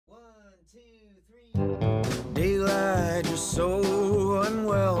inside, you're so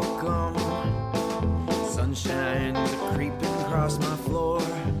unwelcome. Sunshine's creeping across my floor.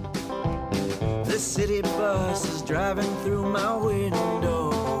 The city bus is driving through my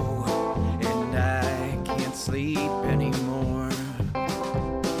window, and I can't sleep anymore.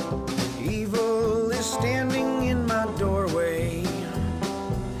 Evil is standing in my doorway.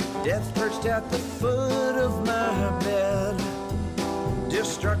 Death perched at the foot of my bed.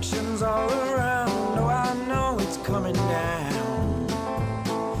 Destruction's all around. Oh, I know it's coming down.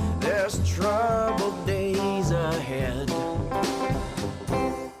 There's troubled days ahead.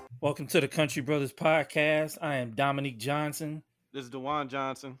 Welcome to the Country Brothers Podcast. I am Dominique Johnson. This is DeJuan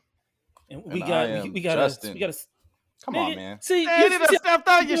Johnson. And we got Justin. Come on, man. See, hey, you done stepped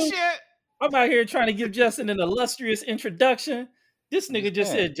on your shit. I'm out here trying to give Justin an illustrious introduction. This nigga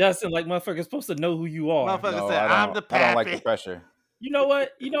just said Justin like motherfucker's supposed to know who you are. Motherfucker said, I'm the pappy. I don't like the pressure. You know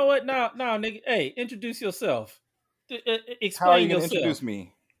what? Now, nigga. Hey, introduce yourself. Explain How are you yourself. gonna introduce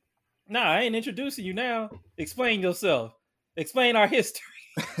me? Nah, I ain't introducing you now. Explain yourself. Explain our history.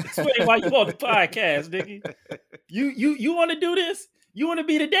 Explain why you on the podcast, nigga. You want to do this? You want to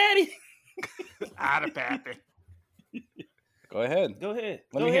be the daddy? I'm the pappy. Go ahead.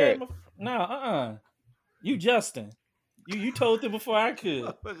 Let me hear it. No, You Justin. You told them before I could.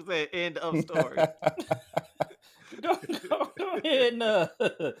 Motherfucker said, end of story. Go ahead and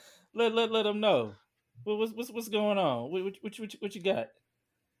let them know. What's going on? What you got?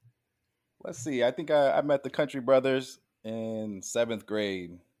 Let's see. I think I met the Country Brothers in 7th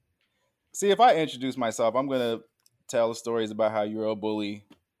grade. See, if I introduce myself, I'm gonna tell the stories about how you were a bully,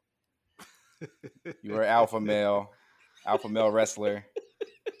 you were alpha male wrestler.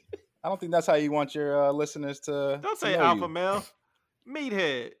 I don't think that's how you want your listeners to. Don't say alpha male.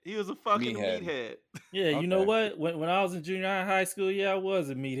 Meathead. He was a fucking meathead. Yeah, okay. You know what? When I was in junior high school, yeah, I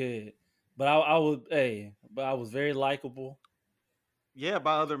was a meathead. But I was very likable. Yeah,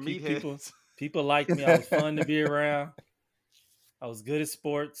 by other meatheads. People liked me. I was fun to be around. I was good at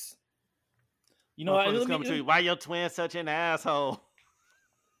sports. You know, why your twin such an asshole?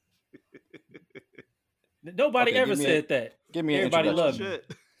 Nobody ever said that. Give me everybody an loved introduction.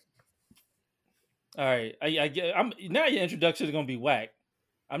 me. All right, I'm now your introduction is gonna be whack.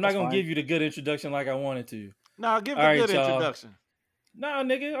 I'm not gonna give you the good introduction like I wanted to. No, give the good introduction. No,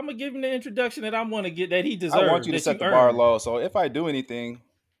 nigga, I'm gonna give him the introduction that I want to get that he deserves. I want you to set the bar low. So if I do anything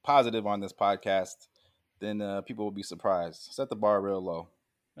positive on this podcast, then people will be surprised. Set the bar real low.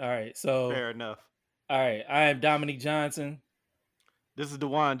 All right, so fair enough. All right, I am Dominique Johnson. This is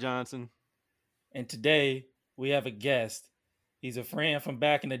DeJuan Johnson, and today we have a guest. He's a friend from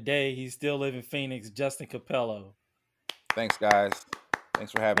back in the day. He's still living in Phoenix, Justin Capello. Thanks, guys.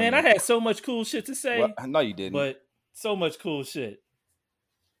 Thanks for having me. Man, I had so much cool shit to say. Well, no, you didn't. But so much cool shit.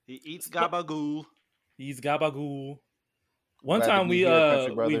 He eats gabagool. He's gabagool. One time we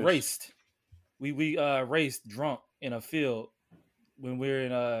raced. We raced drunk in a field when we were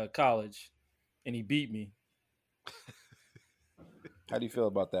in college, and he beat me. How do you feel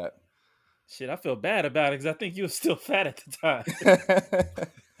about that? Shit, I feel bad about it because I think you were still fat at the time.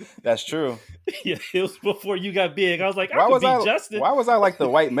 That's true. Yeah, it was before you got big. I was like, I could beat Justin. Why was I like the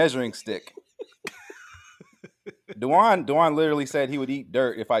white measuring stick? DeJuan literally said he would eat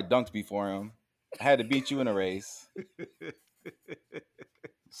dirt if I dunked before him. I had to beat you in a race.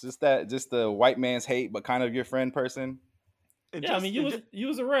 It's just the white man's hate, but kind of your friend person. Yeah, I mean, you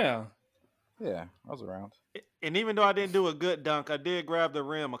was around. Yeah, I was around. And even though I didn't do a good dunk, I did grab the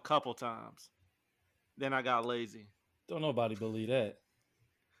rim a couple times. Then I got lazy. Don't nobody believe that.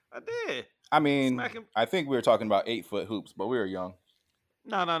 I did. I mean, I think we were talking about 8-foot hoops, but we were young.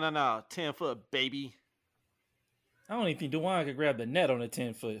 No. 10-foot, baby. I don't even think DeJuan could grab the net on a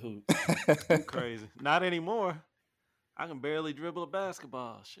 10-foot hoop. You crazy. Not anymore. I can barely dribble a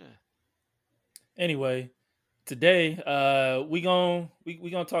basketball. Shit. Anyway, today we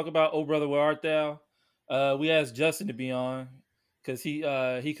gonna talk about Oh Brother Where Art Thou. We asked Justin to be on because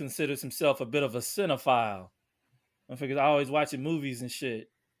he considers himself a bit of a cinephile. I figured I always watching movies and shit.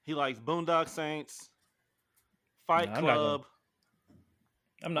 He likes Boondock Saints, Fight Club.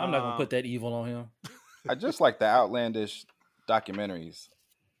 I'm not gonna put that evil on him. I just like the outlandish documentaries,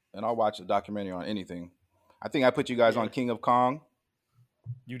 and I'll watch a documentary on anything. I think I put you guys on King of Kong.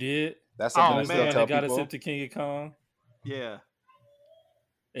 You did? That's something I still tell got people. us up to King of Kong. Yeah.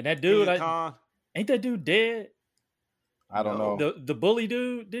 And that dude, ain't that dude dead? I don't know. The bully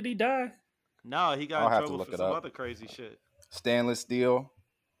dude, did he die? No, he got in trouble for some other crazy shit. Stainless Steel.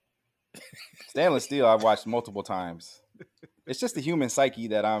 Stainless Steel I've watched multiple times. It's just the human psyche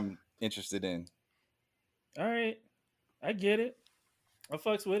that I'm interested in. All right. I get it. I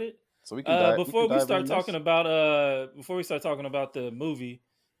fucks with it. So we can dive. Before we dive start in talking this. about the movie,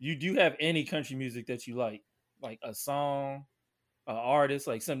 do you have any country music that you like a song, an artist,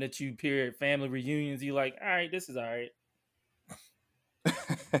 like something that you hear at family reunions? You like, all right, this is all right.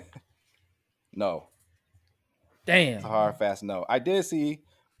 No, Damn. it's a hard, fast no. I did see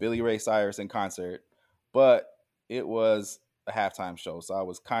Billy Ray Cyrus in concert, but it was a halftime show, so I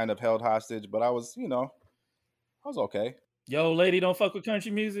was kind of held hostage. But I was, I was okay. Yo, lady, don't fuck with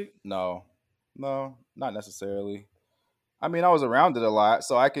country music. No, not necessarily. I mean, I was around it a lot,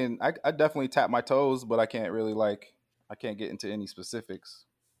 so I definitely tap my toes, but I can't really I can't get into any specifics.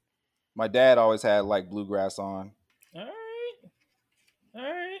 My dad always had like bluegrass on. All right, all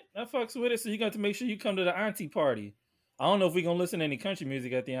right, I fucks with it. So you got to make sure you come to the auntie party. I don't know if we gonna listen to any country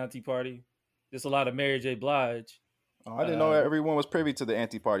music at the auntie party. There's a lot of Mary J. Blige. Oh, I didn't know everyone was privy to the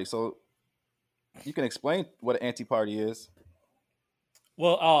anti-party, so you can explain what an anti-party is.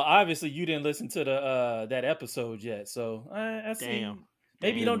 Well, obviously you didn't listen to the that episode yet, so I see. Damn.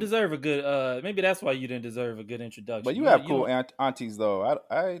 Maybe you don't deserve a good. Maybe that's why you didn't deserve a good introduction. But you have cool aunties, though.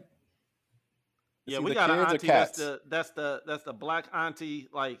 Yeah, we got an auntie. That's the black auntie,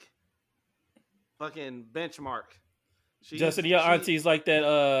 like fucking benchmark. Justin, your auntie's like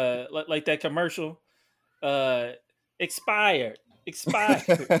that. Like that commercial. Expired.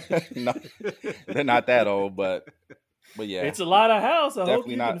 No, they're not that old, but yeah, it's a lot of house. I hope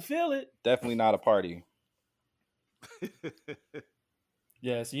Definitely you not- can feel it. definitely not a party.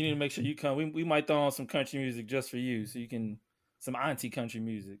 Yeah, so you need to make sure you come. We might throw on some country music just for you, so you can some auntie country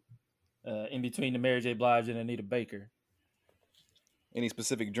music in between the Mary J. Blige and Anita Baker. Any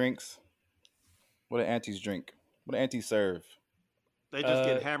specific drinks? What do aunties drink? What do aunties serve? They just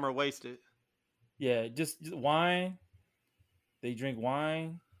get hammer wasted. Yeah, just wine. They drink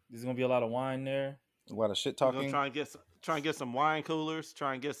wine. There's gonna be a lot of wine there. A lot of shit We're gonna talking. try and get some wine coolers.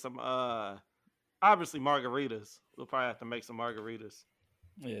 Try and get some obviously margaritas. We'll probably have to make some margaritas.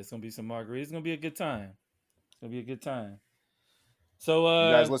 Yeah, it's gonna be some margaritas. It's gonna be a good time. It's gonna be a good time. So,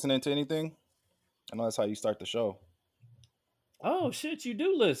 You guys listening to anything? I know that's how you start the show. oh shit, you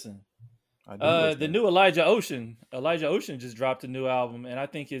do listen. I do The listen. new Elijah Ocean. Elijah Ocean just dropped a new album, and I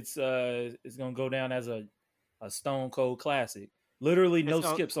think it's gonna go down as a stone cold classic. Literally, no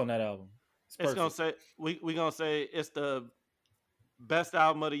skips on that album. It's gonna say we gonna say it's the best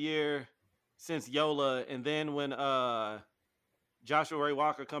album of the year since Yola, and then when Joshua Ray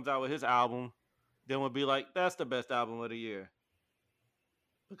Walker comes out with his album, then we'll be like, that's the best album of the year.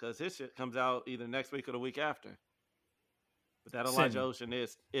 Because his shit comes out either next week or the week after. But that Elijah Ocean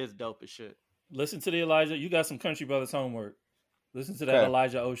is dope as shit. Listen to the Elijah. You got some Country Brothers homework. Listen to that Okay.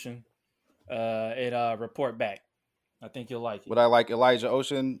 Elijah Ocean and report back. I think you'll like it. Would I like Elijah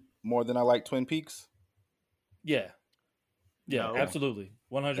Ocean more than I like Twin Peaks? Yeah. Yeah, No. absolutely.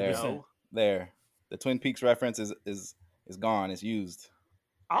 100%. No. There. The Twin Peaks reference is gone. It's used.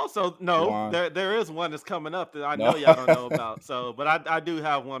 Also, Go no, on. there is one that's coming up that I No. know y'all don't know about. So, but I do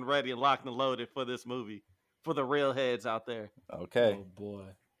have one ready and locked and loaded for this movie for the real heads out there. Okay. Oh boy.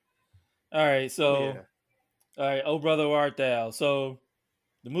 All right, so Yeah. all right, oh brother, where art thou? So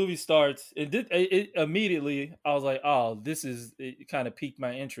the movie starts. It immediately. I was like, oh, it kind of piqued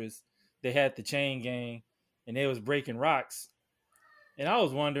my interest. They had the chain gang, and they was breaking rocks, and I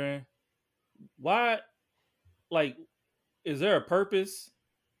was wondering why. Like, is there a purpose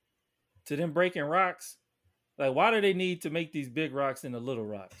to them breaking rocks? Like, why do they need to make these big rocks into little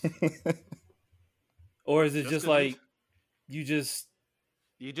rocks? Or is it just 'cause like you just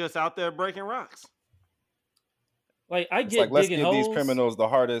out there breaking rocks. like I It's get like, let's digging give these holes, criminals the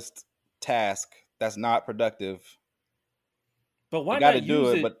hardest task that's not productive. but why They gotta not do use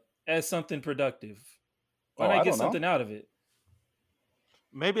it, it but as something productive? Why I not don't get know. something out of it?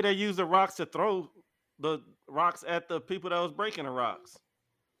 Maybe they use the rocks to throw the rocks at the people that was breaking the rocks.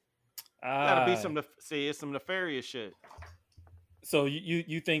 Gotta be it's some nefarious shit. So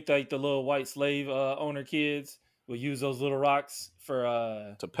you think like the little white slave owner kids will use those little rocks for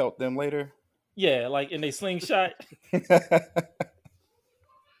to pelt them later. yeah, like in they slingshot?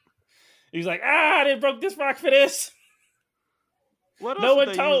 He's like, they broke this rock for this. What else No would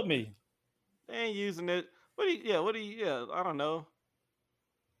one they told use? me. They ain't using it. I don't know.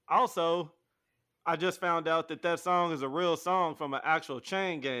 Also, I just found out that song is a real song from an actual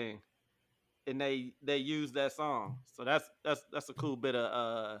chain gang. And they use that song. So that's a cool bit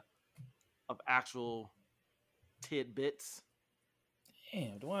of actual tidbits.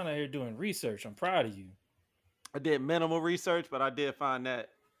 Damn, the one out here doing research. I'm proud of you. I did minimal research, but I did find that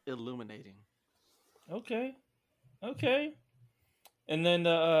illuminating. Okay. And then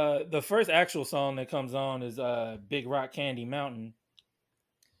the first actual song that comes on is Big Rock Candy Mountain.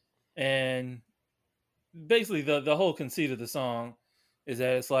 and basically the whole conceit of the song is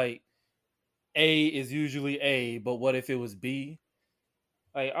that it's like A is usually A, but what if it was B?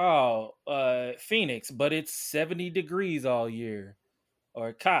 Like, Phoenix, but it's 70 degrees all year.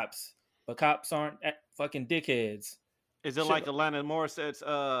 Or cops, but cops aren't fucking dickheads. Is it Shit like Alanis Morissette's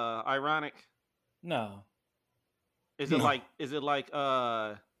Ironic? No. Is it like is it like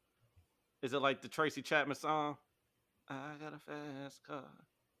the Tracy Chapman song? I got a fast car.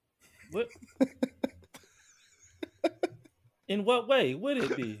 What? In what way would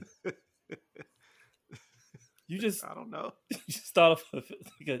it be? You just I don't know. you just thought of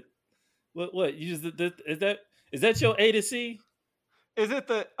what you just is that your A to C? Is it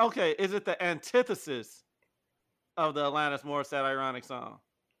the antithesis of the Alanis Morissette Ironic song?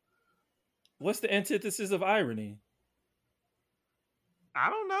 What's the antithesis of irony? I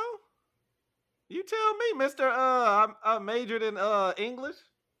don't know. You tell me, Mister. I majored in English.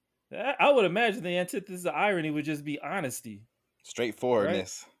 I would imagine the antithesis of irony would just be honesty.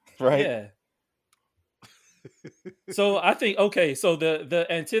 Straightforwardness, right? Yeah. So I think so the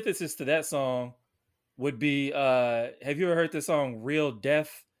antithesis to that song would be have you ever heard the song Real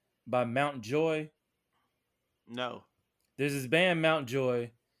Death by Mount Joy? No. There's this band Mount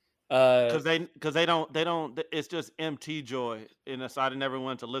Joy. Because they don't. It's just MT Joy, and so I never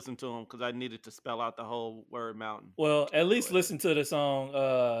wanted to listen to them because I needed to spell out the whole word mountain. Well, at least listen to the song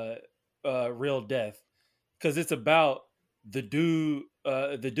Real Death, because it's about the dude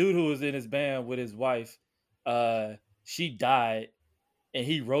who was in his band with his wife. She died, and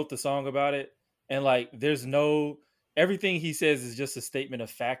he wrote the song about it. And like, there's no everything he says is just a statement of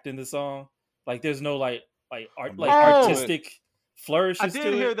fact in the song. Like, there's no artistic flourishes. I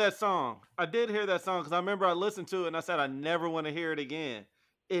did hear that song. Because I remember I listened to it and I said I never want to hear it again.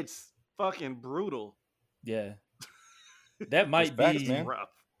 It's fucking brutal. Yeah, that might be rough.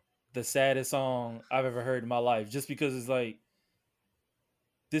 The saddest song I've ever heard in my life. Just because it's like,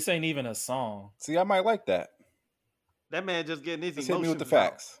 this ain't even a song. See, I might like that. That man just getting his emotions hit me with the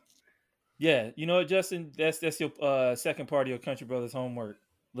facts. Yeah, you know what, Justin? That's your second part of your Country Brothers homework.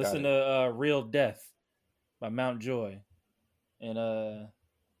 Listen to Real Death by Mount Joy, and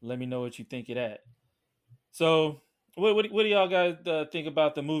let me know what you think of that. So, what do y'all guys think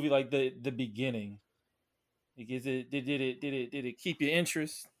about the movie? Like the beginning, like, did it keep your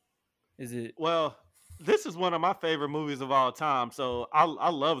interest? Is it? Well, this is one of my favorite movies of all time, so I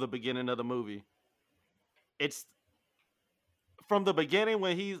love the beginning of the movie. It's from the beginning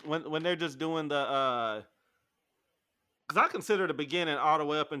when they're just doing the because I consider the beginning all the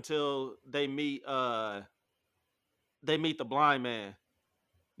way up until they meet the blind man.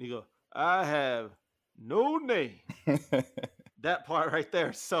 You go, I have no name. That part right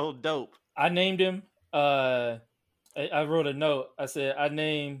there is so dope. I named him. I wrote a note. I said I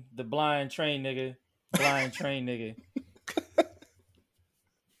named the blind train nigga. Blind train nigga.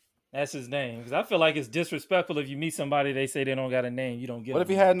 That's his name. Because I feel like it's disrespectful if you meet somebody, they say they don't got a name, you don't give. What if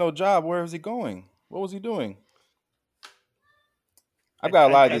he had no job? Where was he going? What was he doing? I've got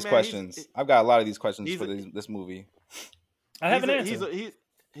a lot of these questions. I've got a lot of these questions for this movie. I have an answer.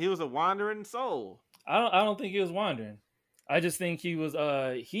 He was a wandering soul. I don't think he was wandering. I just think he was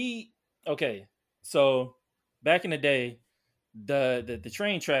okay. So back in the day, the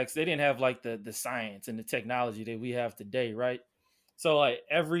train tracks, they didn't have like the science and the technology that we have today, right? So like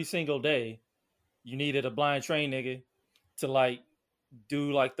every single day, you needed a blind train nigga to like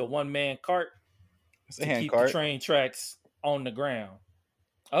do like the one man cart to keep the train tracks on the ground.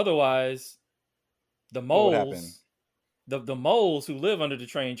 Otherwise, the moles, the moles who live under the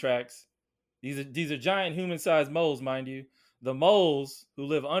train tracks, these are giant human-sized moles, mind you. The moles who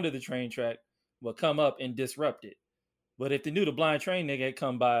live under the train track will come up and disrupt it. But if they knew the blind train nigga had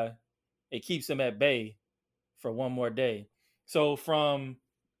come by, it keeps them at bay for one more day. So from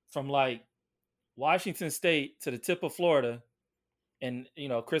like Washington State to the tip of Florida, and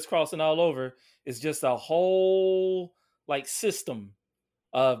crisscrossing all over, is just a whole like system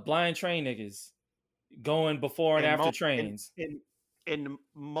of blind train niggas going before and after trains. In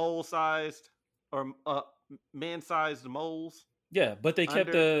mole-sized or man-sized moles. Yeah, but they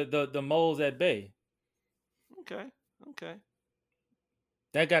kept the moles at bay. Okay.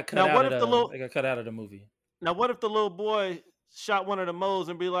 That got cut out of the movie. Now, what if the little boy shot one of the moles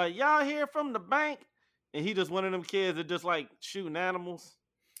and be like, y'all here from the bank? And he just one of them kids that just like shooting animals.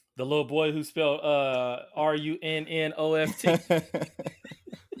 The little boy who spelled RUNNOFT.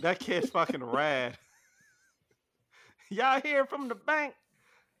 That kid's fucking rad. Y'all here from the bank?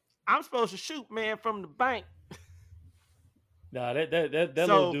 I'm supposed to shoot man from the bank. Nah, that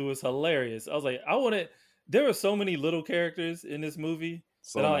little dude was hilarious. I was like, there were so many little characters in this movie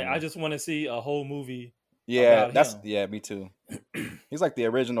So But many. I just want to see a whole movie. Yeah, about that's him. me too. He's like the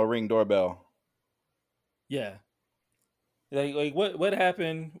original Ring doorbell. Yeah. Like what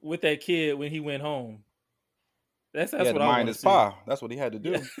happened with that kid when he went home? That's He had to what I mind want to his see. pa. That's what he had to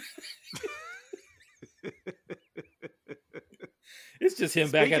do. Yeah. It's just him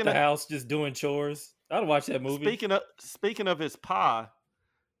back at the house just doing chores. I'd watch that movie. Speaking of his pa,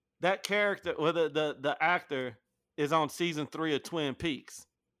 that character, well, the actor is on season 3 of Twin Peaks.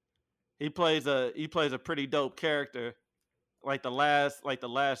 He plays a pretty dope character, like the last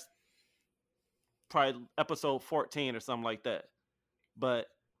probably episode 14 or something like that. But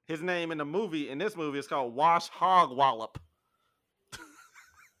his name in this movie is called Wash Hog Wallop.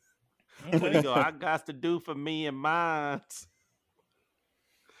 When he go, I got to do for me and mine.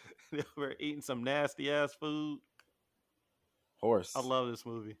 We're eating some nasty ass food. Horse. I love this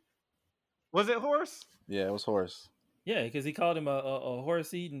movie. Was it Horse? Yeah, it was Horse. Yeah, because he called him a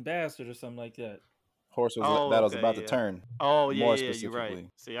horse-eating bastard or something like that. Horse was was about to turn. Oh yeah, more yeah, specifically. you're right.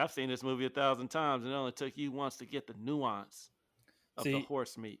 See, I've seen this movie 1,000 times, and it only took you once to get the nuance of the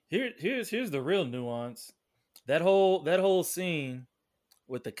horse meat. Here's the real nuance. That whole scene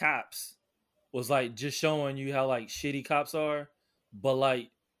with the cops was like just showing you how like shitty cops are. But like,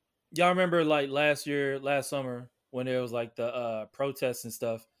 y'all remember like last summer when there was like the protests and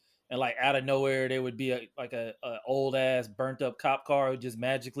stuff, and like out of nowhere there would be a old ass burnt up cop car who just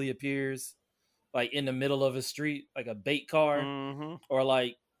magically appears like in the middle of a street, like a bait car, or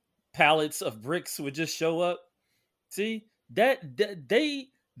like pallets of bricks would just show up. See that they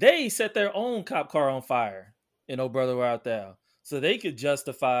set their own cop car on fire in Oh Brother Where Art Thou, so they could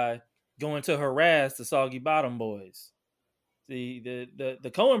justify going to harass the Soggy Bottom Boys. See,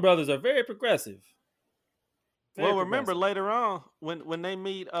 the Coen brothers are very progressive. Remember later on when they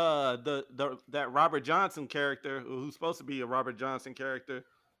meet that Robert Johnson character, who's supposed to be a Robert Johnson character,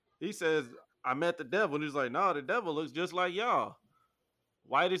 he says, I met the devil. And he's like, no, the devil looks just like y'all.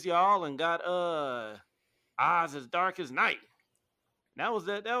 White as y'all and got eyes as dark as night. That was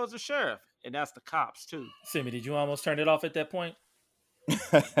the sheriff. And that's the cops too. Simi, did you almost turn it off at that point?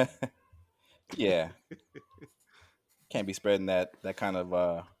 Yeah. Can't be spreading that kind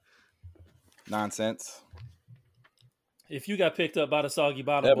of nonsense. If you got picked up by the Soggy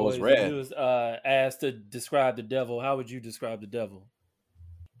Bottom Boys and you was asked to describe the devil, how would you describe the devil?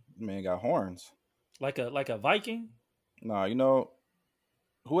 Man got horns. Like a Viking? No,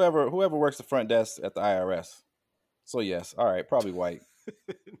 whoever works the front desk at the IRS. So yes, all right, probably white.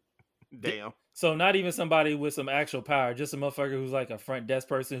 Damn. So not even somebody with some actual power, just a motherfucker who's like a front desk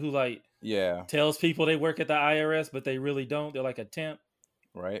person who like tells people they work at the IRS, but they really don't. They're like a temp.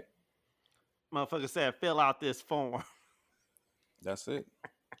 Right. Motherfucker said, fill out this form. That's it.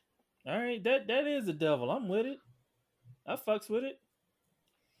 All right, that is the devil. I'm with it. I fucks with it.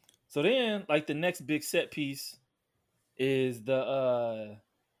 So then, like the next big set piece is the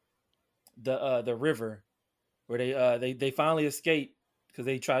river where they finally escape because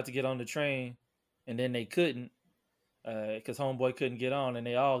they tried to get on the train and then they couldn't because homeboy couldn't get on and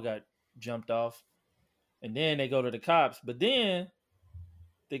they all got jumped off. And then they go to the cops, but then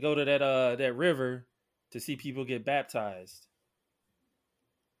they go to that river to see people get baptized.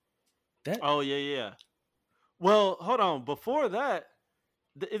 Oh yeah. Well, hold on. Before that,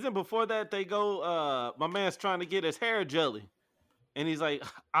 before that they go? My man's trying to get his hair jelly, and he's like,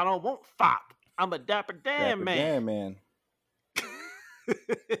 "I don't want fop. I'm a dapper damn man." Damn man.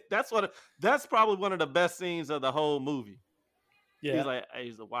 That's probably one of the best scenes of the whole movie. Yeah. He's like,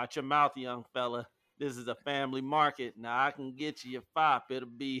 "Hey, watch your mouth, young fella. This is a family market. Now I can get you your fop. It'll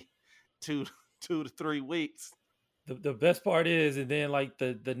be 2 to 3 weeks." The best part is, and then like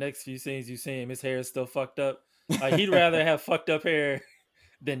the next few scenes you see him, his hair is still fucked up. Like he'd rather have fucked up hair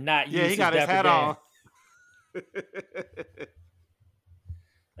than not use his dapper hat on.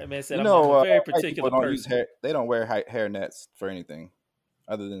 That man said, I'm a very particular person. They don't wear hair nets for anything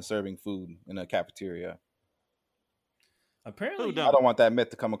other than serving food in a cafeteria. Apparently, I don't want that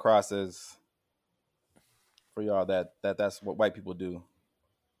myth to come across as for y'all that's what white people do.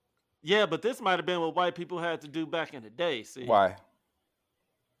 Yeah, but this might have been what white people had to do back in the day. See, why?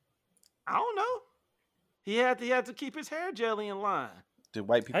 I don't know. He had to keep his hair jelly in line. Did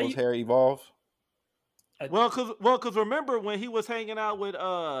white people's hair evolve? Well, cause remember when he was hanging out with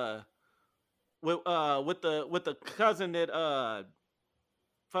the cousin that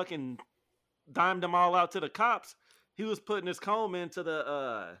fucking dimed them all out to the cops. He was putting his comb into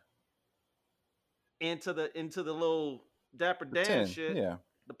the little Dapper Dan shit. Yeah.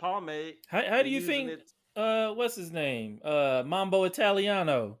 The pomade. How do you think? What's his name? Mambo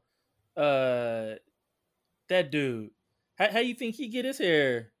Italiano. That dude. How you think he get his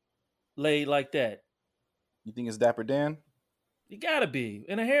hair laid like that? You think it's Dapper Dan? He gotta be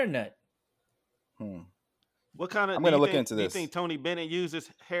in a hairnet. What kind of I'm do gonna you look think? into Do you this. think Tony Bennett uses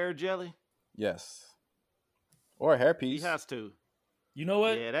hair jelly? Yes. Or a He hairpiece. has to. You know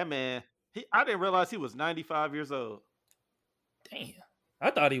what? Yeah, that man. I didn't realize he was 95 years old. Damn,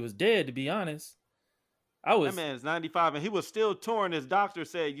 I thought he was dead. To be honest, I That was, man is 95 and he was still touring. His doctor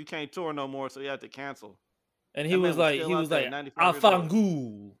said you can't tour no more, so he had to cancel. and That he man was was like, still out there, 95 years old.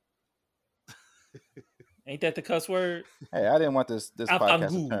 Afangu. Ain't that the cuss word? Hey, I didn't want this podcast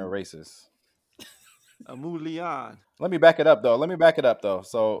to turn Afangu. racist. Amulian. Let me back it up though.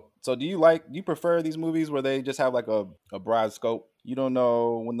 So do you prefer these movies where they just have like a broad scope? You don't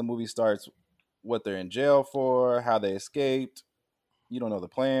know when the movie starts, what they're in jail for, how they escaped. You don't know the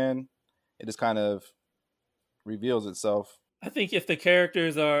plan. It just kind of reveals itself. I think if the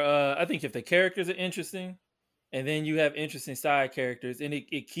characters are, interesting, and then you have interesting side characters, and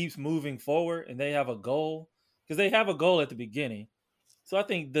it keeps moving forward, and they have a goal, because they have a goal at the beginning. So I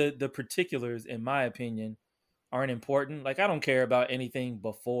think the particulars, in my opinion, aren't important. Like, I don't care about anything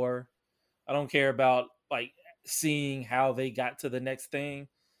before. I don't care about like seeing how they got to the next thing.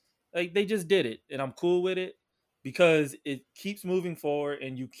 Like, they just did it, and I'm cool with it because it keeps moving forward,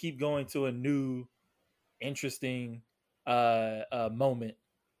 and you keep going to a new, interesting moment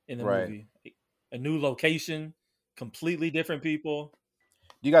in the Right. movie, a new location, completely different people.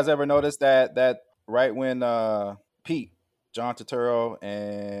 Do you guys ever notice that right when Pete, John Turturro,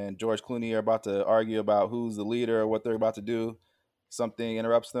 and George Clooney are about to argue about who's the leader or what they're about to do, something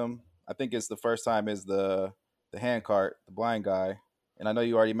interrupts them? I think it's the first time is the hand cart, the blind guy. And I know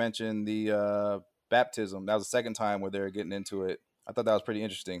you already mentioned the baptism. That was the second time where they were getting into it. I thought that was pretty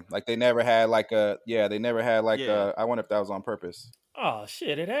interesting. Like they never had like a I wonder if that was on purpose. Oh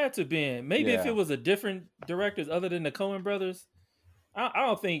shit! It had to be. Maybe if Yeah. it was a different directors other than the Coen brothers, I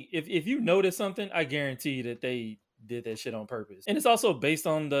don't think if you notice something, I guarantee that they did that shit on purpose. And it's also based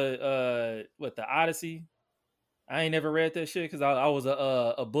on the the Odyssey. I ain't never read that shit because I was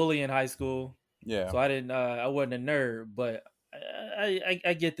a bully in high school, Yeah. so I wasn't a nerd, but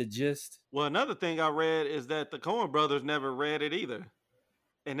I get the gist. Well, another thing I read is that the Coen brothers never read it either.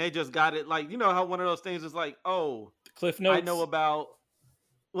 And they just got it like, you know how one of those things is like, oh, Cliff Notes. I know about,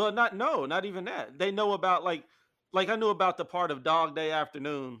 well, not even that. They know about like I knew about the part of Dog Day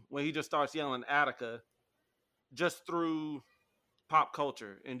Afternoon when he just starts yelling Attica just through pop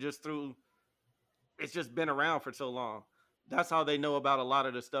culture and just through, it's just been around for so long. That's how they know about a lot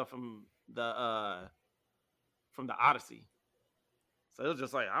of the stuff from the Odyssey. So it was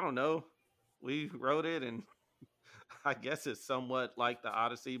just like, I don't know. We wrote it and I guess it's somewhat like the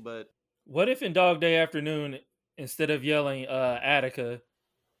Odyssey, but What if in Dog Day Afternoon, instead of yelling Attica,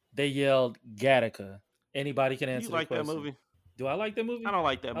 they yelled Gattaca? Anybody can do answer you like the that question. movie? Do I like that movie? I don't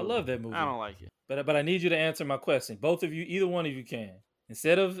like that I movie. love that movie. I don't like it. But I need you to answer my question. Both of you, either one of you can.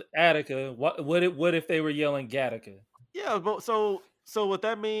 Instead of Attica, what if they were yelling Gattaca? Yeah, but so would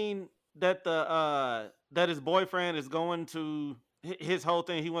that mean that that his boyfriend is going to his whole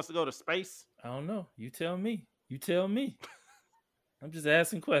thing? He wants to go to space. I don't know. You tell me. I'm just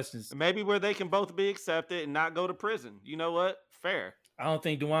asking questions. Maybe where they can both be accepted and not go to prison. You know what? Fair. I don't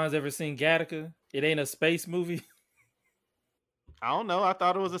think Duane's ever seen Gattaca. It ain't a space movie. I don't know. I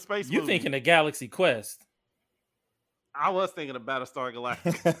thought it was a space You movie. thinking of Galaxy Quest. I was thinking of Battlestar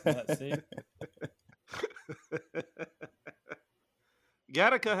Galactica. See?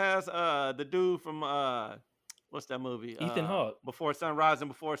 Gattaca has the dude from what's that movie? Ethan Hawke. Before Sunrise and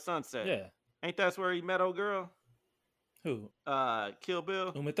Before Sunset. Yeah. Ain't that where he met old girl? Who? Kill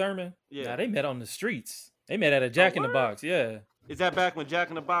Bill. Uma Thurman? Yeah. Nah, they met on the streets. They met at a Jack in the word? Box. Yeah. Is that back when Jack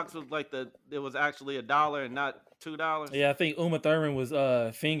in the Box was like it was actually $1 and not $2? Yeah, I think Uma Thurman was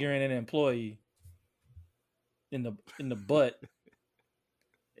fingering an employee in the butt.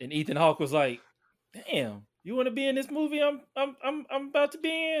 And Ethan Hawke was like, "Damn, you want to be in this movie I'm about to be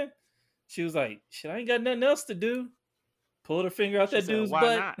in?" She was like, "Shit, I ain't got nothing else to do." Pulled her finger out She that said, dude's "Why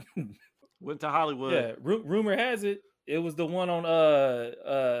butt. not?" Went to Hollywood. Yeah, rumor has it was the one on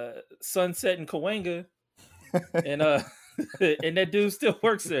Sunset and Cahuenga, and and that dude still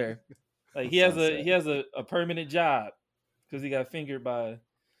works there. Like he has a permanent job because he got fingered by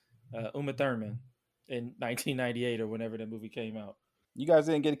Uma Thurman in 1998 or whenever that movie came out. You guys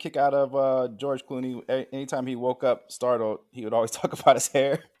didn't get a kick out of George Clooney. Anytime he woke up startled, he would always talk about his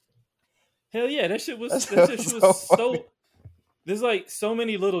hair. Hell yeah, that shit was so. There's like so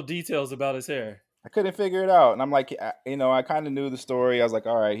many little details about his hair. I couldn't figure it out, and I'm like, I kind of knew the story. I was like,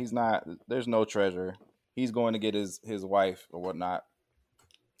 all right, he's not. There's no treasure. He's going to get his wife or whatnot.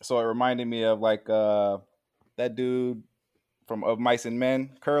 So it reminded me of like that dude from Of Mice and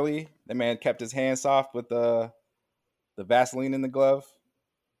Men, Curly. That man kept his hands soft with the Vaseline in the glove.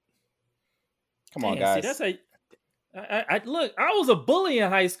 Come on, guys. See, that's I look. I was a bully in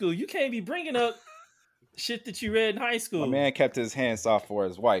high school. You can't be bringing up shit that you read in high school. My man kept his hands soft for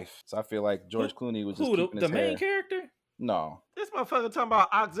his wife, so I feel like George Clooney was just keeping his the main hair. character? No, This motherfucker talking about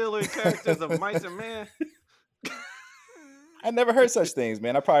auxiliary characters of Mice and Men. I never heard such things,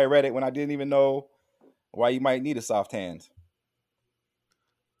 man. I probably read it when I didn't even know why you might need a soft hand.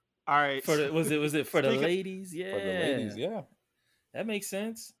 All right. Was it for the ladies? Yeah. For the ladies, yeah. That makes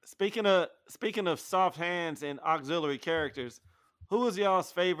sense. Speaking of soft hands and auxiliary characters, who was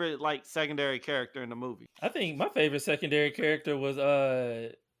y'all's favorite like secondary character in the movie? I think my favorite secondary character was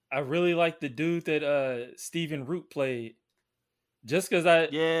I really liked the dude that Stephen Root played. Just because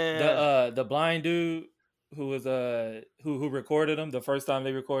the blind dude who was who recorded him the first time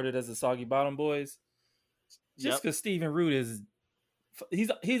they recorded as the Soggy Bottom Boys. Just because Stephen Root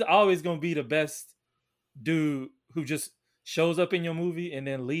he's always gonna be the best dude who just shows up in your movie and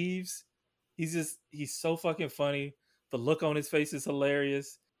then leaves. He's so fucking funny. The look on his face is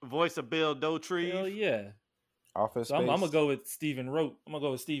hilarious. Voice of Bill Dauterive. Hell yeah. Office So I'm gonna go with Stephen Root. I'm gonna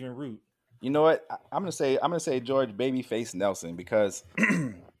go with Stephen Root. You know what? I'm gonna say George Babyface Nelson because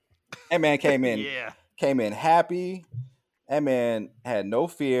that man came in happy. That man had no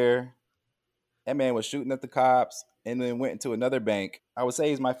fear. That man was shooting at the cops and then went into another bank. I would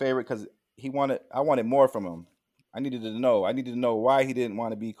say he's my favorite because I wanted more from him. I needed to know why he didn't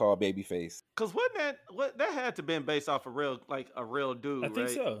want to be called Babyface. Cause that had to been based off a real dude. I think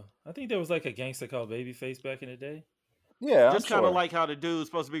so. I think there was like a gangster called Babyface back in the day. Yeah, just kind of like how the dude's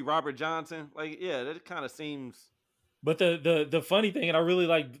supposed to be Robert Johnson. Like, yeah, that kind of seems. But the funny thing, and I really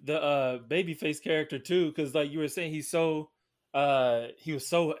like the Babyface character too, because like you were saying, he was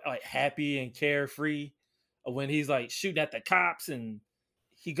so like happy and carefree when he's like shooting at the cops, and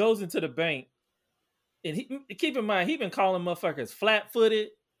he goes into the bank. And keep in mind, he been calling motherfuckers flat-footed,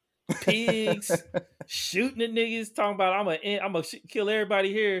 pigs, shooting at niggas, talking about I'm gonna kill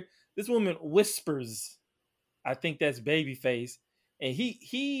everybody here. This woman whispers, I think that's Babyface, and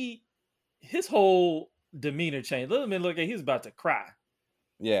his whole demeanor changed. Little man look like he was about to cry.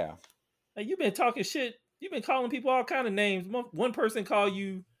 Yeah, like you've been talking shit. You've been calling people all kind of names. One person call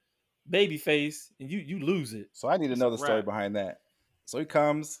you Babyface, and you lose it. So I need to know the story behind that. So he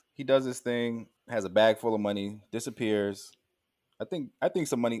comes, he does his thing, has a bag full of money, disappears. I think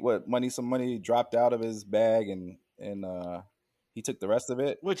some money dropped out of his bag, and he took the rest of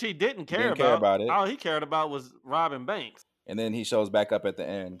it. Which he didn't care about it. All he cared about was robbing banks. And then he shows back up at the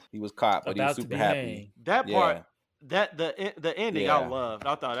end. He was caught, but he was super happy. That part, the ending, I loved.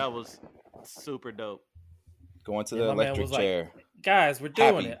 I thought that was super dope. Going to the electric chair. Like, guys, we're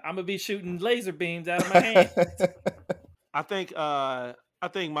doing it. I'm gonna be shooting laser beams out of my hand. I think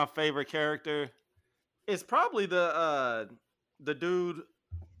my favorite character is probably the dude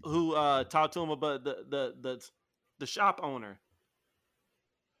who talked to him about the shop owner,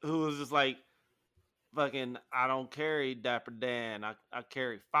 who was just like, fucking, I don't carry Dapper Dan, I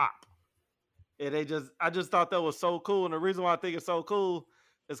carry Fop. And I just thought that was so cool. And the reason why I think it's so cool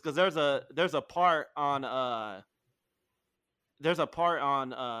is because there's a part on the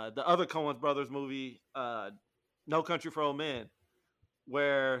other Coen Brothers movie, No Country for Old Men,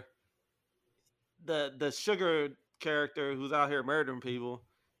 where the sugar character who's out here murdering people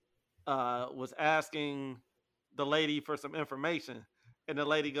was asking the lady for some information, and the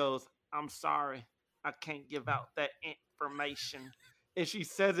lady goes, "I'm sorry, I can't give out that information," and she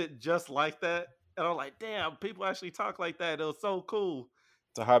says it just like that, and I'm like, damn, people actually talk like that. It was so cool.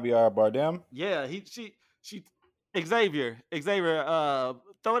 To Javier Bardem? Yeah, she Xavier,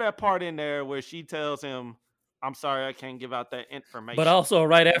 throw that part in there where she tells him, "I'm sorry, I can't give out that information." But also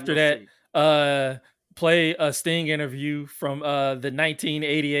right after that, play a Sting interview from the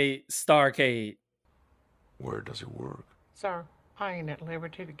 1988 Starcade. Where does it work? Sir, I ain't at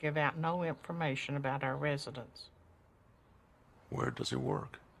liberty to give out no information about our residents. Where does it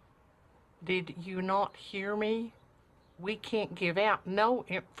work? Did you not hear me? We can't give out no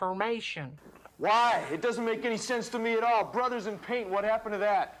information. Why? It doesn't make any sense to me at all. Brothers in Paint, what happened to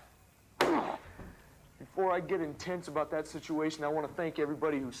that? Before I get intense about that situation, I want to thank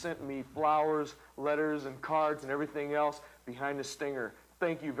everybody who sent me flowers, letters, and cards and everything else behind the stinger.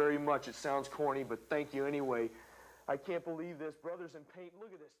 Thank you very much. It sounds corny, but thank you anyway. I can't believe this. Brothers in Paint,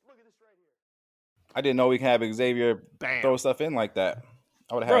 look at this. Look at this right here. I didn't know we can have Xavier throw stuff in like that.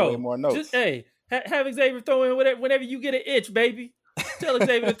 I would have had way more notes. Have Xavier throw in whenever you get an itch, baby. Tell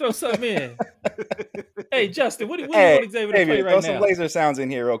Xavier to throw something in. Hey, Justin, what do you want Xavier to play right now? Throw some laser sounds in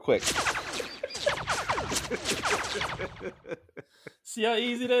here real quick. See how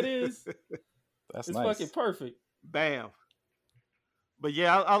easy that is? That's It's nice. fucking perfect. Bam. But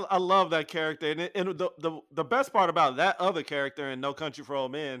yeah, I love that character, and the best part about that other character in No Country for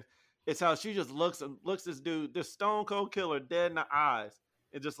Old Men is how she just looks this dude, this stone cold killer, dead in the eyes,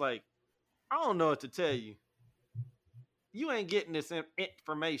 and just like, I don't know what to tell you. You ain't getting this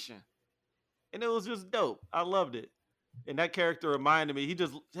information, and it was just dope. I loved it, and that character reminded me. He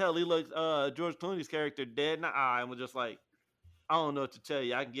looked George Clooney's character dead in the eye, and was just like, I don't know what to tell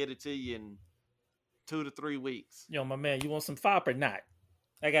you. I can get it to you in 2 to 3 weeks. Yo, my man, you want some fop or not?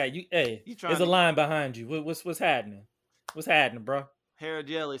 I got you. Hey, You trying there's a to- line behind you. What's happening? What's happening, bro? Hair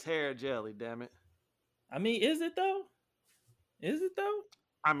jelly's hair jelly. Damn it. I mean, is it though? Is it though?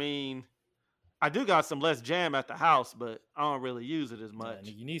 I mean, I do got some less jam at the house, but I don't really use it as Nah, much.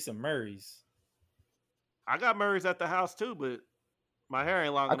 nigga, you need some Murray's. I got Murray's at the house too, but my hair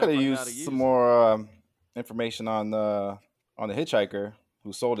ain't long I enough. could have I used gotta use some it. more information on the hitchhiker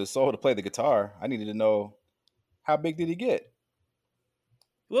who sold his soul to play the guitar. I needed to know how big did he get?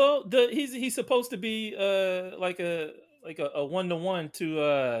 Well, he's supposed to be like a 1-to-1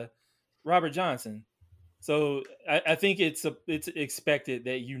 to Robert Johnson. So I think it's expected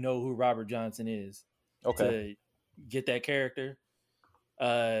that you know who Robert Johnson is Okay. to get that character.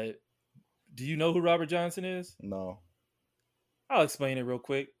 Do you know who Robert Johnson is? No. I'll explain it real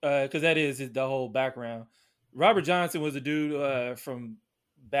quick because that is the whole background. Robert Johnson was a dude from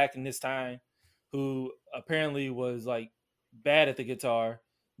back in this time who apparently was like bad at the guitar,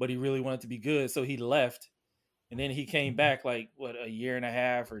 but he really wanted to be good, so he left, and then he came back like a year and a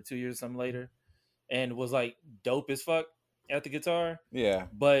half or 2 years something later, and was like dope as fuck at the guitar. Yeah.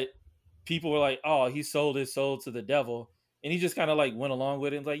 But people were like, "Oh, he sold his soul to the devil," and he just kind of like went along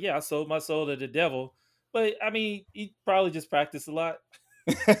with it and was like, "Yeah, I sold my soul to the devil." But I mean, he probably just practiced a lot.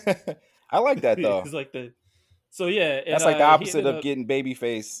 I like that though. It's like so yeah. And, That's like the he opposite ended of up- getting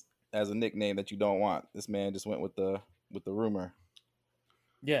Babyface as a nickname that you don't want. This man just went with the rumor.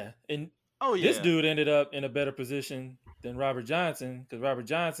 Yeah, and Oh yeah. this dude ended up in a better position than Robert Johnson because Robert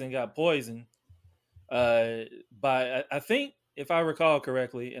Johnson got poisoned by I think, if I recall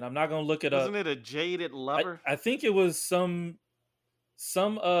correctly, and I'm not gonna look it Wasn't up. it a jaded lover? I think it was some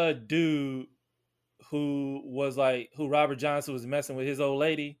dude who Robert Johnson was messing with his old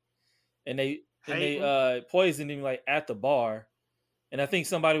lady, and they poisoned him like at the bar. And I think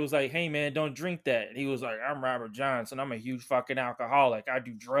somebody was like, "Hey man, don't drink that." And he was like, "I'm Robert Johnson. I'm a huge fucking alcoholic. I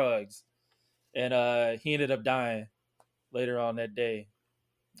do drugs." And he ended up dying later on that day.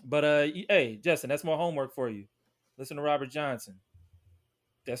 But hey, Justin, that's more homework for you. Listen to Robert Johnson.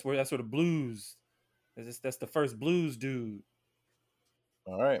 That's where the blues. That's the first blues dude.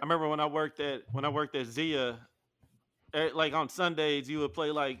 All right. I remember when I worked at Zia, like on Sundays, you would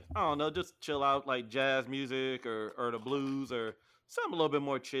play like, I don't know, just chill out, like jazz music or the blues or something a little bit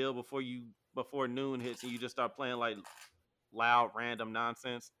more chill before noon hits, and you just start playing like loud random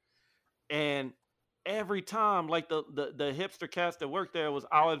nonsense. And every time, like the hipster cats that worked there was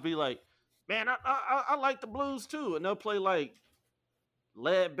always be like, "Man, I like the blues too," and they'll play like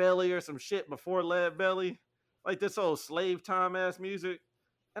Lead Belly or some shit before Lead Belly, like this old slave time ass music.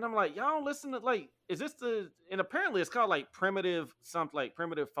 And I'm like, y'all don't listen to like, is this and apparently it's called like primitive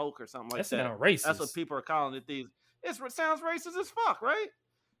folk or something like That that. sound racist. That's what people are calling it these. It sounds racist as fuck, right?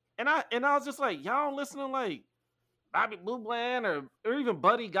 And I was just like, y'all don't listen to like Bobby Blue Bland or even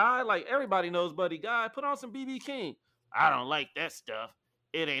Buddy Guy. Like everybody knows Buddy Guy. Put on some BB King. I don't like that stuff.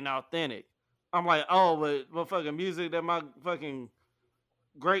 It ain't authentic. I'm like, oh, but motherfucking music that my fucking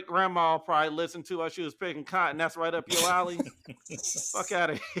great grandma probably listened to while she was picking cotton. That's right up your alley. Fuck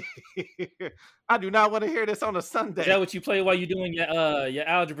out of here. I do not want to hear this on a Sunday. Is that what you play while you're doing your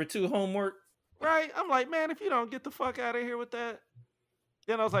Algebra 2 homework? Right? I'm like, man, if you don't get the fuck out of here with that.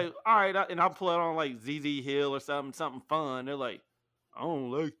 Then I was like, all right, and I'll pull it on like ZZ Hill or something fun. They're like, I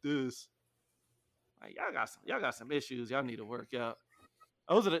don't like this. Like, y'all got some issues y'all need to work out.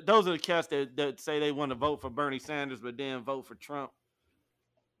 Those are the cats that say they want to vote for Bernie Sanders but then vote for Trump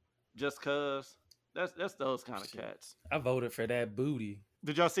just cause. That's those kind of cats. I voted for that booty.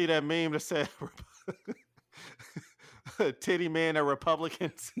 Did y'all see that meme that said titty men are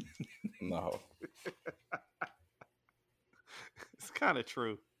Republicans? No. It's kind of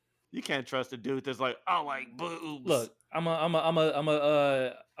true. You can't trust a dude that's like, I like boobs. Look, I'm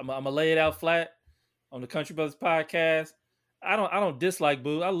a lay it out flat on the Country Brothers podcast. I don't dislike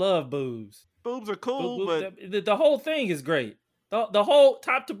boobs. I love boobs. Boobs are cool, but the whole thing is great. The whole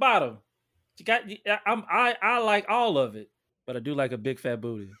top to bottom. You got. I like all of it, but I do like a big fat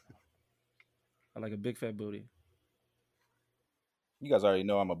booty. I like a big fat booty. You guys already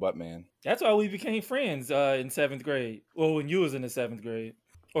know I'm a butt man. That's why we became friends in 7th grade. Well, when you was in the 7th grade.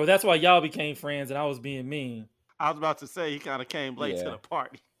 Or that's why y'all became friends and I was being mean. I was about to say he kind of came late to Yeah. the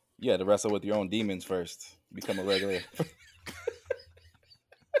party. You had to wrestle with your own demons first. Become a regular.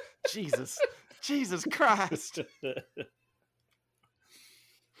 Jesus Christ.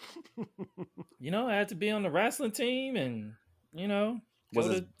 I had to be on the wrestling team and,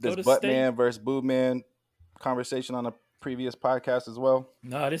 Was this butt man versus boob man conversation on a previous podcast as well?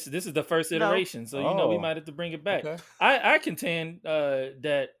 No, this is the first iteration, so we might have to bring it back. Okay. I contend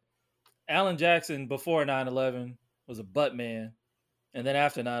that Alan Jackson before 9/11 was a butt man, and then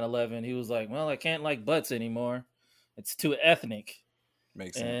after 9/11 he was like, well, I can't like butts anymore. It's too ethnic.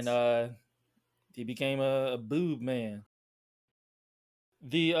 Makes sense. And he became a boob man.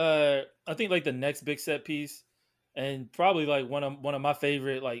 I think like the next big set piece, and probably like one of my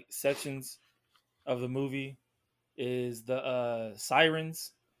favorite like sections of the movie is the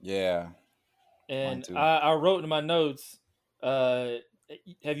sirens. Yeah. And I wrote in my notes,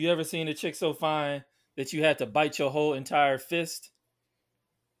 have you ever seen a chick so fine that you had to bite your whole entire fist?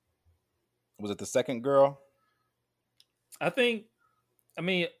 Was it the second girl? I think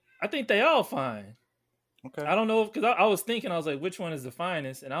they all fine. Okay. I don't know, because I was thinking, I was like, which one is the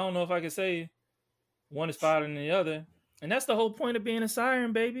finest? And I don't know if I could say one is finer than the other. And that's the whole point of being a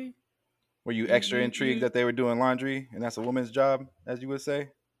siren, baby. Were you extra intrigued that they were doing laundry and that's a woman's job, as you would say?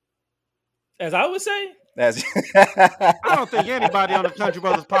 As I would say? I don't think anybody on the Country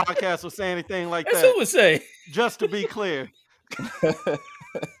Brothers podcast would say anything like that. That's who would say. Just to be clear.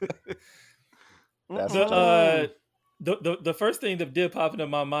 The first thing that did pop into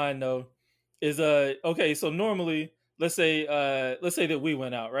my mind though is okay, so normally let's say that we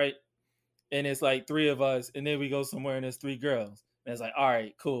went out, right? And it's like 3 of us, and then we go somewhere and there's 3 girls. And it's like, all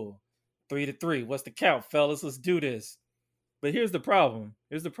right, cool. 3-3. What's the count, fellas? Let's do this. But here's the problem.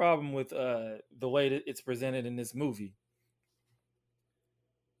 Here's the problem with the way that it's presented in this movie.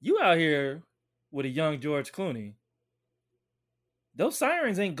 You out here with a young George Clooney. Those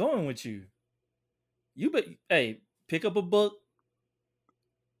sirens ain't going with you. Pick up a book.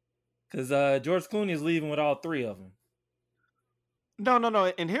 Because George Clooney is leaving with all 3 of them.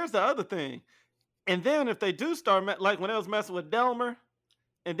 No. And here's the other thing. And then if they do start, like when they was messing with Delmer,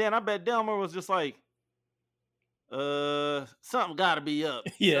 and then I bet Delmer was just like, something got to be up.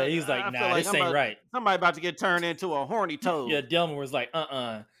 Yeah, he's like, nah, this ain't right. Somebody about to get turned into a horny toad. Yeah, Delmer was like,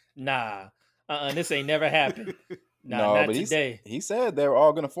 nah, this ain't never happened. Nah, no, not but today. He said they were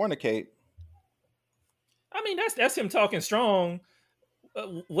all going to fornicate. I mean, that's him talking strong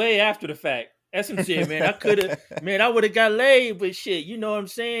way after the fact. That's some shit, man. I would have got laid, but shit, you know what I'm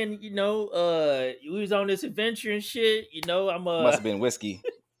saying? We was on this adventure and shit. Must have been whiskey.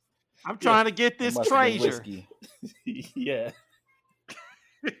 I'm trying to get this treasure. Yeah.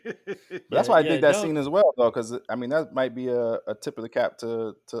 That's why I dig that scene as well, though, because I mean that might be a tip of the cap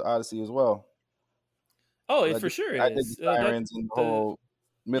to Odyssey as well. Oh, it for sure is. I dig the sirens and the whole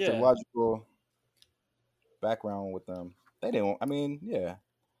mythological background with them. They didn't. I mean, yeah.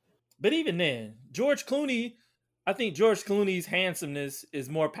 But even then, I think George Clooney's handsomeness is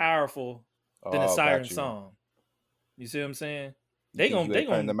more powerful than a siren song. You see what I'm saying? They gonna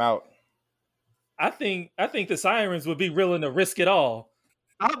turn them out. I think the sirens would be willing to risk it all.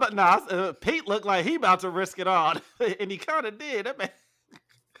 Pete looked like he about to risk it all, and he kind of did. That man,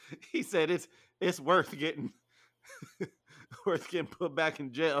 he said it's worth getting put back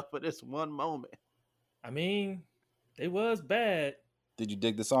in jail for this one moment. I mean, they was bad. Did you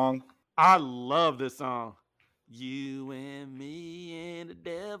dig the song? I love this song. You and me and the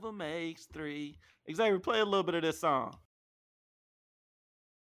devil makes 3. Xavier, play a little bit of this song.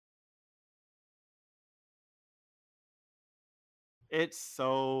 It's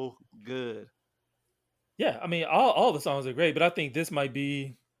so good. Yeah, I mean, all the songs are great, but I think this might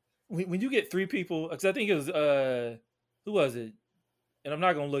be when you get 3 people. Because I think it was who was it? And I'm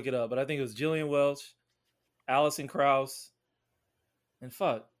not gonna look it up, but I think it was Jillian Welch, Alison Krauss, and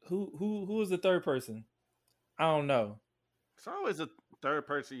who was the third person? I don't know. It's always a third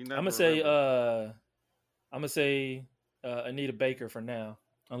person you never. I'm gonna say Anita Baker for now,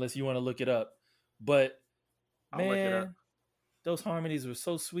 unless you want to look it up. But I'll look it up. Those harmonies were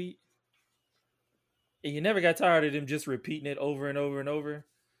so sweet, and you never got tired of them just repeating it over and over and over.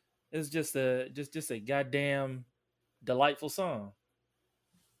 It's just a goddamn delightful song.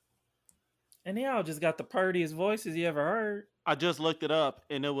 And they all just got the purtiest voices you ever heard. I just looked it up,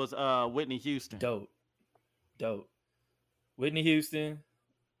 and it was Whitney Houston. Dope. Whitney Houston.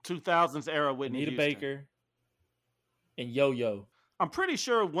 2000s era Whitney Anita Houston. Baker. And Yo-Yo. I'm pretty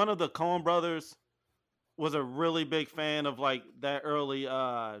sure one of the Coen brothers was a really big fan of like those early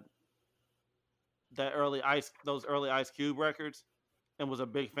Ice Cube records, and was a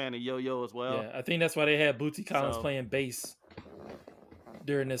big fan of Yo-Yo as well. Yeah, I think that's why they had Bootsy Collins So- playing bass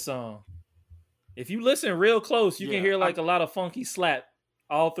during this song. If you listen real close, you Yeah, can hear like a lot of funky slap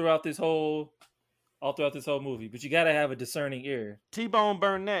all throughout this whole movie. But you got to have a discerning ear. T-Bone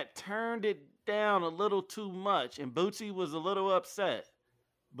Burnett turned it down a little too much, and Bootsy was a little upset.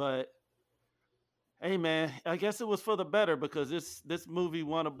 But hey, man, I guess it was for the better because this movie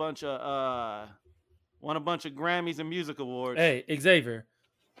won a bunch of Grammys and music awards. Hey, Xavier,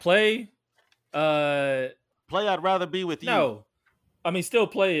 play. Play I'd Rather Be With You. No, I mean still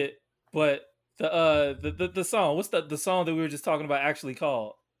play it, but the song. What's the song that we were just talking about actually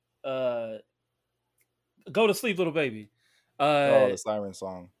called? Go to Sleep, Little Baby. The Siren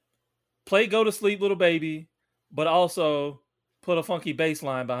song. Play Go to Sleep, Little Baby, but also put a funky bass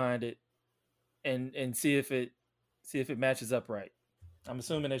line behind it and see if it matches up right. I'm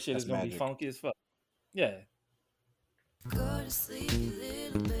assuming that shit That's is gonna be magic. funky as fuck. Yeah. Go to sleep,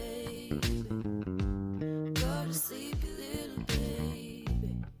 little baby. Go to sleep, little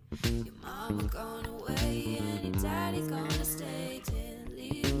baby. Your mama gone away and your daddy gonna stay. Can't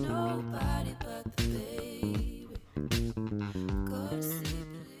leave nobody but the baby. Go to sleep,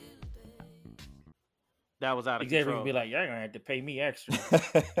 little baby. That was out of Xavier control. would be like, "You're gonna have to pay me extra."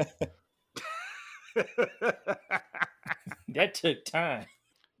 That took time.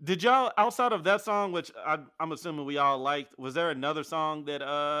 Did y'all, outside of that song, which I'm assuming we all liked, was there another song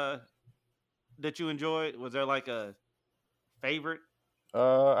that you enjoyed? Was there like a favorite?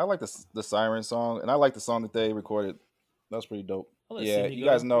 I like the Siren song, and I like the song that they recorded. That was pretty dope. I'll let Yeah, Sydney you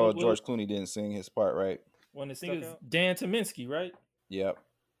go. guys know What- George Clooney didn't sing his part, right? When the singer is Stuck out? Dan Tominski, right? Yep.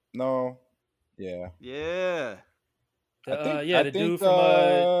 No. Yeah. Yeah. The dude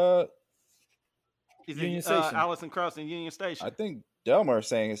from Is Union it Station. Allison Krauss in Union Station? I think Delmer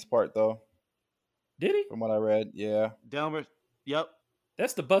sang his part though, did he? from what I read. Yeah. Delmer. Yep.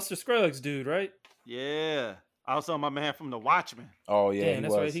 That's the Buster Scruggs dude, right? Yeah. Also, my man from The Watchmen. Oh yeah, Damn, he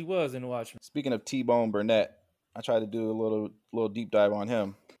that's was. right. He was in Watchmen. Speaking of T-Bone Burnett, I tried to do a little deep dive on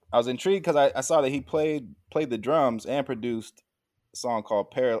him. I was intrigued because I saw that he played the drums and produced a song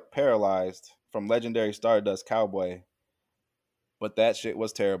called Paralyzed from legendary Stardust Cowboy. But that shit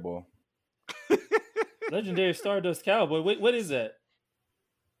was terrible. Legendary Stardust Cowboy. What is that?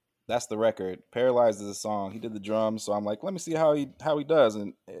 That's the record. Paralyzed is a song. He did the drums, so I'm like, let me see how he does,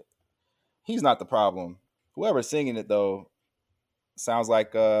 and he's not the problem. Whoever's singing it though sounds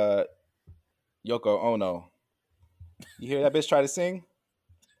like Yoko Ono. You hear that bitch try to sing,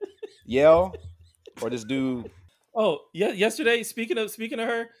 yell, or this dude? Oh, yeah. Yesterday, speaking of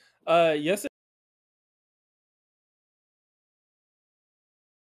her, yesterday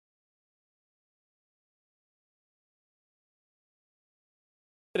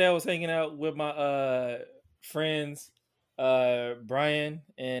I was hanging out with my friends, Brian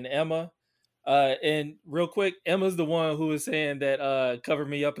and Emma. And real quick, Emma's the one who was saying that "Cover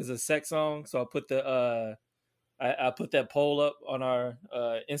Me Up" is a sex song. So I put I put that poll up on our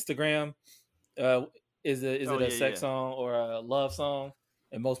Instagram. Is it a sex song or a love song?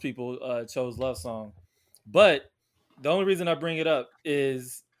 And most people chose love song. But the only reason I bring it up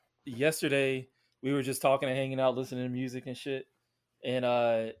is yesterday we were just talking and hanging out, listening to music and shit, and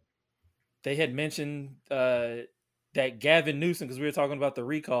they had mentioned that Gavin Newsom, because we were talking about the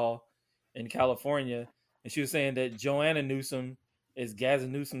recall in California, and she was saying that Joanna Newsom is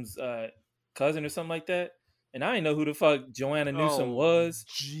Gavin Newsom's cousin or something like that. And I didn't know who the fuck Joanna Newsom was.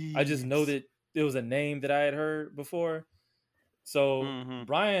 I just know that it was a name that I had heard before. So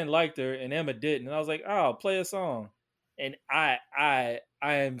Brian liked her and Emma didn't. And I was like, oh, play a song. And I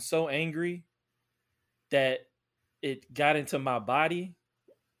am so angry that it got into my body.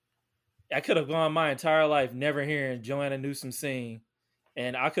 I could have gone my entire life never hearing Joanna Newsom sing,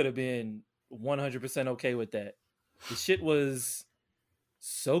 and I could have been 100% okay with that. The shit was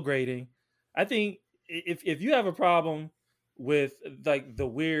so grating. I think if you have a problem with like the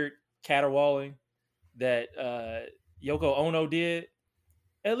weird caterwauling that Yoko Ono did,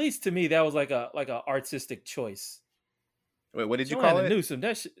 at least to me that was like a artistic choice. Wait, what did you Joanna call it? Newsom,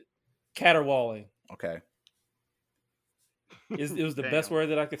 that shit, caterwauling. Okay. It was the best word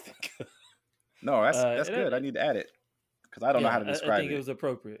that I could think of. No, that's good. I need to add it because I don't know how to describe I think it was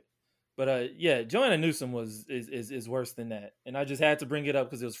appropriate. But yeah, Joanna Newsom is worse than that. And I just had to bring it up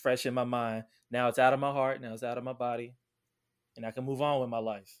because it was fresh in my mind. Now it's out of my heart. Now it's out of my body. And I can move on with my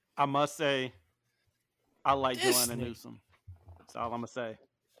life. I must say, I like Joanna Newsom. That's all I'm going to say.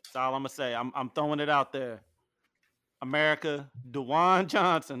 That's all I'm going to say. I'm throwing it out there. America, DeJuan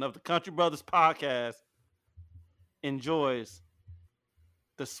Johnson of the Country Brothers podcast enjoys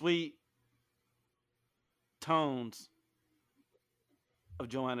the sweet tones of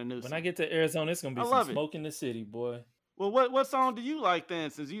Joanna Newsom. When I get to Arizona, it's gonna be I some love it. smoke in the city, boy. Well, what song do you like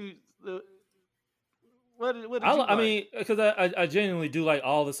then? Since you, what did you I like? mean, because I genuinely do like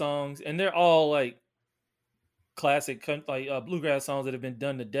all the songs, and they're all like classic, like bluegrass songs that have been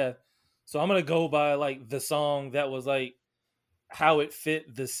done to death. So I'm gonna go by like the song that was like how it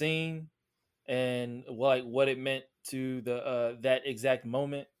fit the scene and like what it meant to the that exact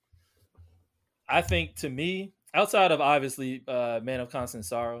moment. I think to me, outside of obviously Man of Constant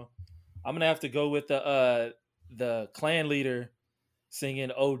Sorrow, I'm gonna have to go with the clan leader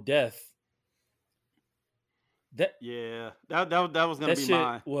singing "Oh Death." That that was gonna that be shit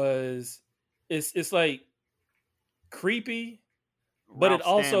mine. was it's like creepy, but Ralph it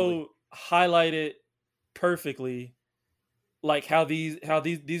also Stanley. highlighted perfectly like how these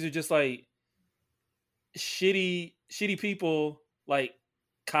are just like shitty people like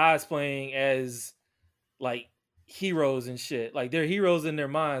cosplaying as like heroes and shit. Like they're heroes in their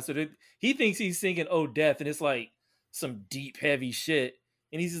mind. So he thinks he's singing "Oh Death" and it's like some deep heavy shit,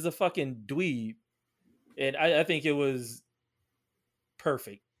 and he's just a fucking dweeb. And I think it was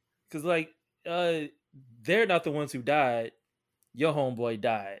perfect because like they're not the ones who died. Your homeboy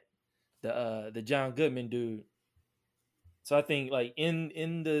died, the John Goodman dude. So I think like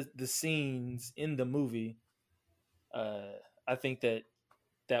in the scenes in the movie, I think that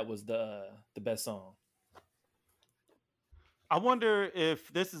was the best song. I wonder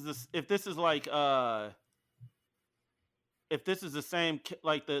if this is like if this is the same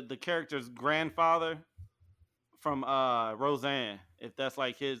like the character's grandfather from Roseanne. If that's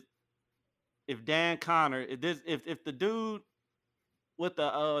like if Dan Connor, if the dude with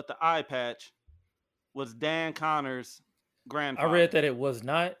the eye patch was Dan Connor's grandfather. I read that it was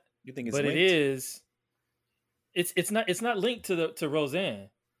not. You think it's but linked? it is. It's not linked to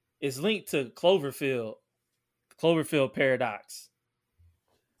Roseanne. It's linked to Cloverfield Paradox.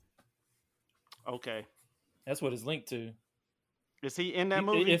 Okay, that's what it's linked to. Is he in that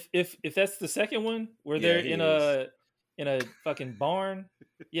movie? If that's the second one where Yeah, they're he in a fucking barn,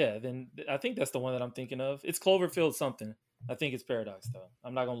 yeah, then I think that's the one that I'm thinking of. It's Cloverfield something. I think it's Paradox though.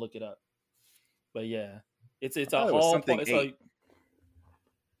 I'm not gonna look it up. But yeah, it's a whole point. It's like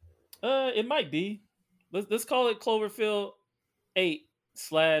it might be. Let's call it Cloverfield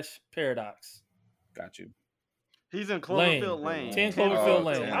 8/Paradox. Got you. He's in Cloverfield Lane. 10 Cloverfield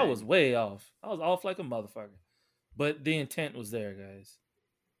Lane. I was way off. I was off like a motherfucker. But the intent was there, guys.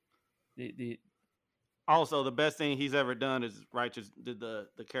 Also, the best thing he's ever done is did the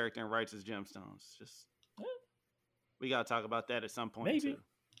character in Righteous Gemstones. Just we gotta talk about that at some point. Maybe. Too.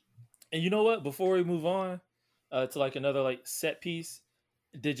 And you know what? Before we move on to like another like set piece,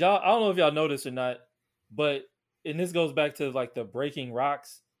 did y'all? I don't know if y'all noticed or not, but and this goes back to like the breaking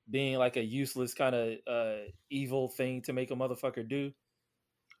rocks being like a useless kind of evil thing to make a motherfucker do.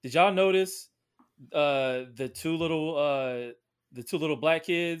 Did y'all notice the two little black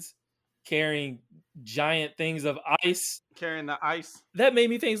kids carrying giant things of ice? Carrying the ice. That made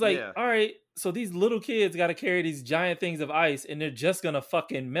me think like, all right, so these little kids got to carry these giant things of ice, and they're just gonna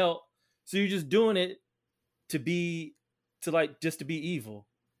fucking melt. So you're just doing it to be evil.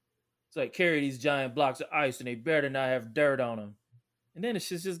 It's like carry these giant blocks of ice, and they better not have dirt on them. And then it's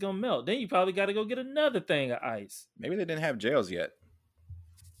just gonna melt. Then you probably got to go get another thing of ice. Maybe they didn't have jails yet.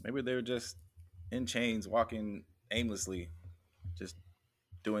 Maybe they were just in chains, walking aimlessly, just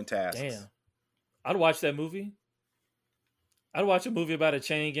doing tasks. Damn, I'd watch that movie. I'd watch a movie about a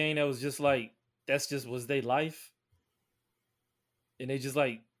chain gang that was just like was their life, and they just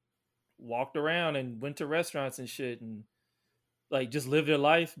like walked around and went to restaurants and shit, and like just lived their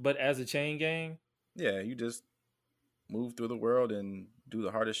life, but as a chain gang. Yeah, you just move through the world and do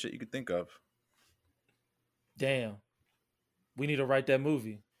the hardest shit you could think of. Damn, we need to write that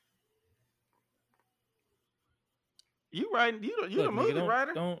movie. You writing? You the movie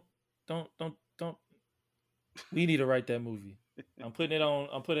writer? Don't. We need to write that movie. I'm putting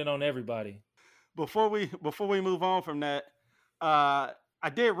it on everybody. Before we move on from that, I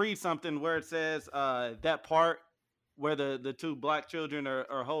did read something where it says that part where the two black children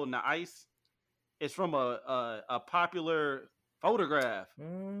are holding the ice. It's from a popular photograph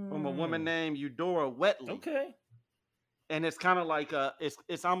from a woman named Eudora Wheatley. Okay. And it's kind of like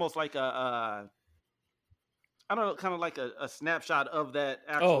it's almost like I don't know, kind of like a snapshot of that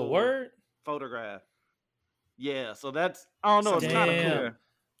actual photograph. Yeah, so that's I don't know, it's kind of cool.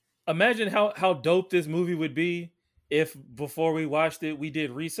 Imagine how dope this movie would be if before we watched it we did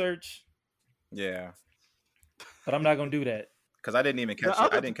research. Yeah. But I'm not gonna do that. Because I didn't even catch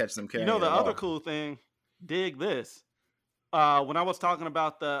it. I didn't catch them carrying. You know the other cool thing dig this. When I was talking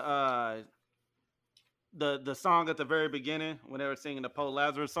about the song at the very beginning, when they were singing the Poe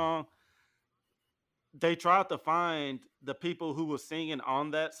Lazarus song, they tried to find the people who were singing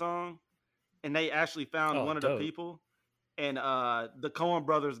on that song, and they actually found Oh, one of the dope. people, and the Coen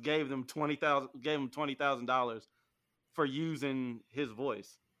brothers gave them $20,000 for using his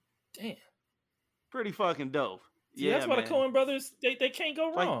voice. Damn. Pretty fucking dope. See, Yeah, that's why man. the Coen brothers they can't go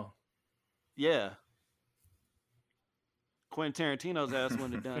Like- wrong. Yeah. Quentin Tarantino's ass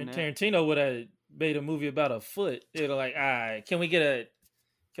wouldn't have done And that. Tarantino would have made a movie about a foot. They're like, all right, can we get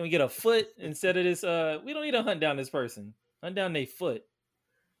a foot instead of this? We don't need to hunt down this person. Hunt down their foot.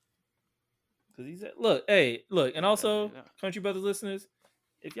 Cause he said, look, and also Yeah. Country Brothers listeners,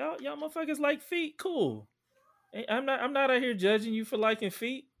 if y'all motherfuckers like feet, cool. I'm not out here judging you for liking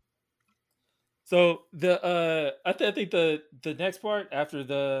feet. So I think the next part after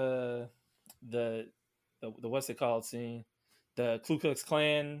the what's it called scene, the Ku Klux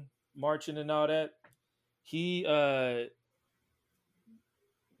Klan marching and all that, he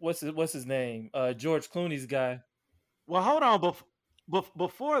what's his name, George Clooney's guy. Well, hold on.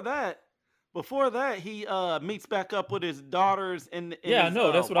 Before that, he meets back up with his daughters and Yeah, I his,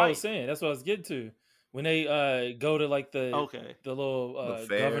 know. That's what I was wife. saying. That's what I was getting to. When they go to like the Okay. little The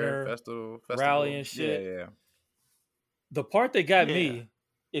fair, governor festival rally and shit. Yeah. The part that got Yeah. me,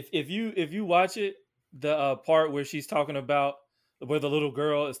 if you watch it, the part where she's talking about where the little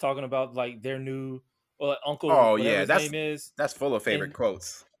girl is talking about like their new uncle. Oh, whatever yeah, his that's- name is. That's full of favorite And-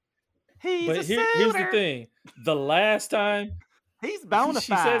 quotes. He's But a here's the suitor. thing: the last time He's bona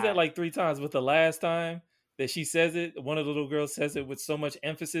she says that fide. like 3 times, but the last time that she says it, one of the little girls says it with so much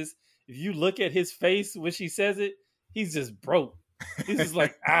emphasis. If you look at his face when she says it, he's just broke. He's just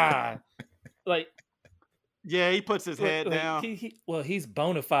like like Yeah, he puts his head like, down. he's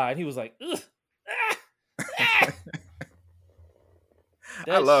bona fide. He was like, ugh, I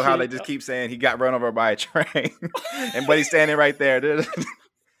That love how they shit- just keep saying he got run over by a train, but he's standing right there.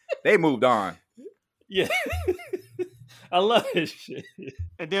 They moved on. Yeah. I love this shit.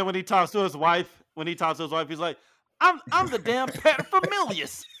 And then when he talks to his wife, he's like, "I'm the damn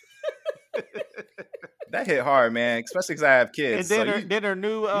paterfamilias." That hit hard, man. Especially because I have And kids. then so her, then her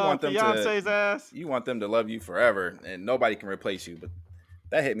new want them to- fiance's ass. you want them to love you forever, and nobody can replace you. But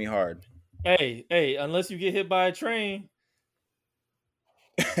that hit me hard. Hey, unless you get hit by a train,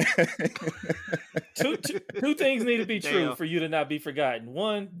 two things need to be true Damn. for you to not be forgotten.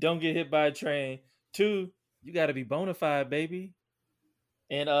 One, don't get hit by a train. Two, you got to be bona fide, baby.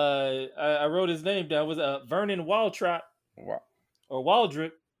 And I wrote his name down. It was Vernon Waltrip Wa- or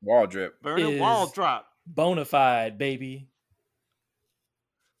Waldrip, Waldrip. Vernon is- Waldrop. bona fide, baby.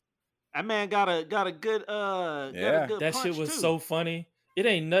 That man got a good Yeah. That punch shit was too. so funny. It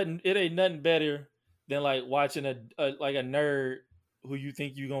ain't nothing better than like watching a nerd who you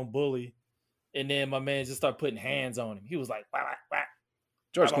think you gonna bully, and then my man just start putting hands on him. He was like, wah, wah, wah.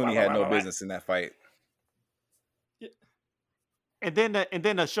 George Wah, wah, Clooney wah, had wah, no wah. business in that fight. And then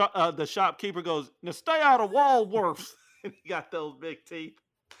the shopkeeper goes, "Now stay out of Walworths." And he got those big teeth.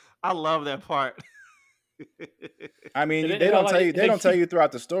 I love that part. I mean, And they I don't like- tell you. They they don't tell keep- you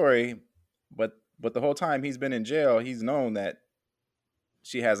throughout the story, but the whole time he's been in jail, he's known that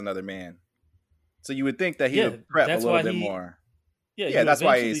she has another man. So you would think that he Yeah, would prep a that's little why bit he- more. Yeah, Yeah, you that's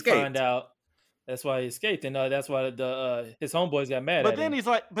why he eventually escaped. Find out that's why he escaped, and that's why the his homeboys got mad But at then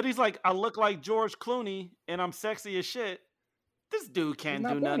him. he's like, I look like George Clooney and I'm sexy as shit. This dude can't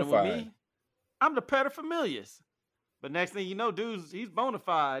not do nothing bona with fide. me. I'm the paterfamilias. But next thing you know, dude's he's bona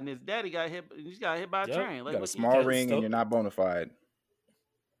fide and his daddy got hit. He's got hit by a Yep. train. You Like, got a what small got ring stuck- and you're not bona fide.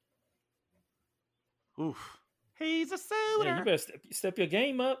 Oof. He's a Yeah, suitor. you better step your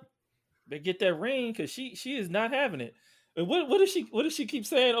game up. Better get that ring because she is not having it. And what does she keep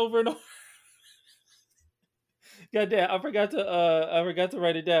saying over and over? Goddamn, I forgot to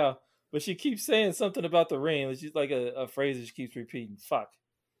write it down. But she keeps saying something about the ring. She's like a phrase that she keeps repeating. Fuck.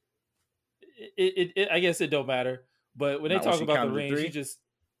 It I guess it don't matter. But when they Not when talk she about the counted to ring, she 3? just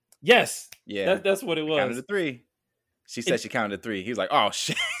yes, Yeah, that's what it counted was. to 3. She said she counted to 3. He was like, "Oh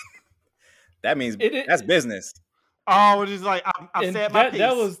shit." That means It- that's business. Oh, it's just like I And said my piece.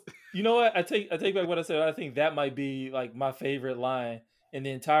 that was, you know what? I take back what I said. I think that might be like my favorite line in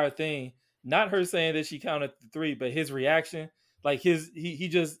the entire thing. Not her saying that she counted to 3, but his reaction, like his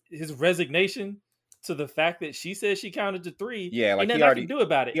resignation to the fact that she said she counted to 3. Yeah, like ain't he nothing I already can do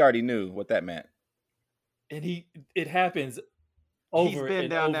about it. He already knew what that meant. And it happens over He's been and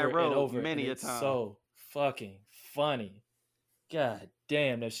down over that road and over. many and a it's time. so fucking funny. God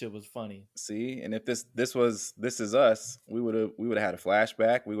damn, that shit was funny. See, and if this is us, we would have had a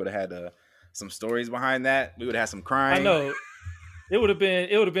flashback. We would have had some stories behind that. We would have some crying. I know. It would have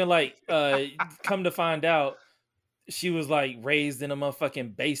been like come to find out she was like raised in a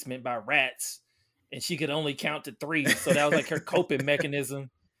motherfucking basement by rats and she could only count to 3. So that was like her coping mechanism.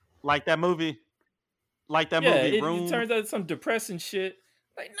 Like that movie. Yeah, it Room. turns out some depressing shit.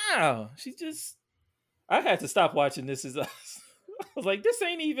 Like, no, she just. I had to stop watching This Is Us. I was like, this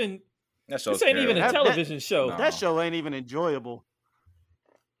ain't even That this show's ain't even a terrible. television show. No. That show ain't even enjoyable.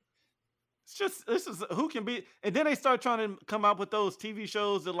 It's just this is who can be, and then they start trying to come out with those TV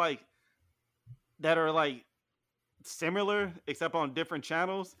shows that are like similar except on different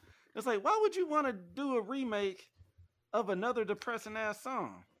channels. It's like, why would you want to do a remake of another depressing ass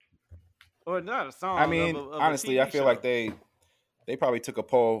song? Or not a song. I mean, of a honestly, TV I feel show. like they probably took a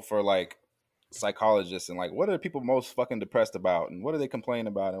poll for like psychologists and like what are people most fucking depressed about and what are they complaining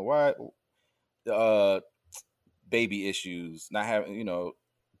about and why baby issues, not having,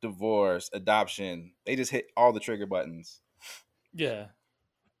 divorce, adoption. They just hit all the trigger buttons. Yeah.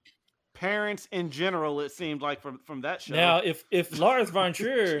 Parents in general, it seemed like from that show. Now, if Lars von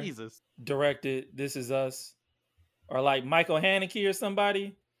Trier Jesus. directed This Is Us, or like Michael Haneke or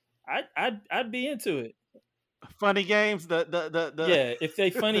somebody, I'd be into it. Funny Games, the Yeah, if they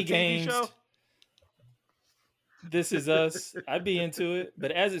Funny the TV Games show? This Is Us, I'd be into it.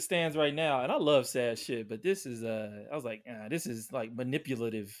 But as it stands right now, and I love sad shit, but this is I was like, this is like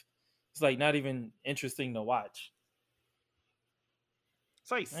manipulative. It's like not even interesting to watch.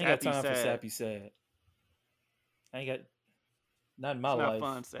 It's like I ain't got sappy time for sad. sappy sad. I ain't got not in my It's life.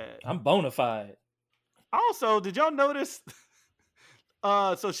 not fun sad. I'm bona fide. Also, did y'all notice?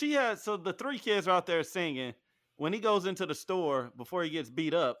 So the 3 kids are out there singing. When he goes into the store before he gets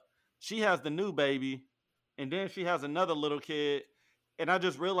beat up, she has the new baby, and then she has another little kid. And I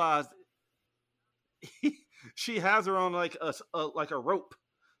just realized she has her on like a rope.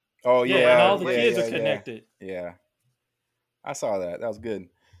 Oh Yeah, yeah, and all the yeah, kids yeah, are connected. Yeah, I saw that. That was good.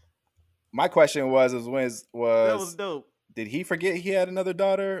 My question was That was dope. did he forget he had another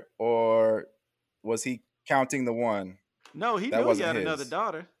daughter, or was he counting the one? No, he That knew he wasn't had his. another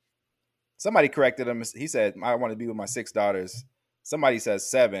daughter. Somebody corrected him. He said, "I want to be with my 6 daughters." Somebody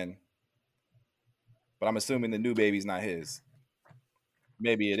says 7, but I'm assuming the new baby's not his.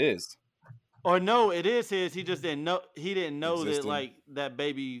 Maybe it is. Or no, it is his. He just didn't know. He didn't know that Existing. like that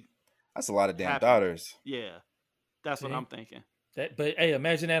baby. That's a lot of damn Happened. daughters. Yeah, that's what See? I'm thinking. But hey,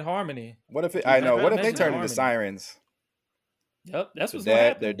 imagine that harmony. What if it? Yeah, I know. I What if they imagine turned harmony. into sirens? Yep, that's Their what's gonna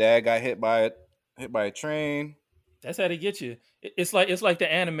happen. Their dad got hit by a train. That's how they get you. It's like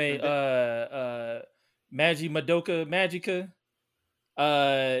the anime Magi Madoka Magica.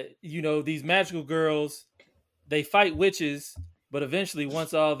 These magical girls, they fight witches, but eventually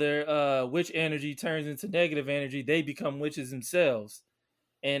once all their witch energy turns into negative energy, they become witches themselves.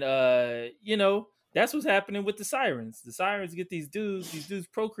 And that's what's happening with the sirens. The sirens get these dudes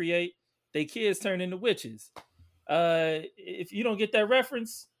procreate, they kids turn into witches. If you don't get that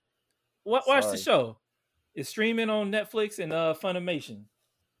reference, watch the Sorry. show. It's streaming on Netflix and Funimation.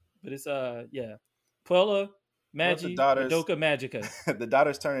 But it's Puella Magi daughters- Madoka Magica. The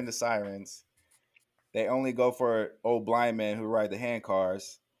daughters turn into sirens. They only go for old blind men who ride the hand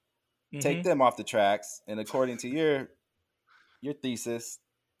cars. Take Mhm. them off the tracks, and according to your thesis,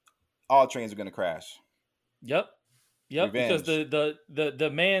 all trains are going to crash. Yep. Because Revenge. the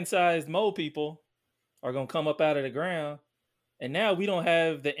man-sized mole people are gonna come up out of the ground, and now we don't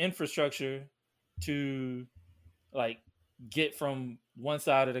have the infrastructure to like get from one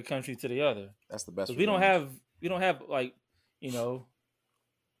side of the country to the other. That's the best. 'Cause we don't revenge. have like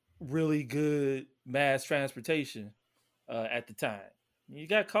really good mass transportation at the time. You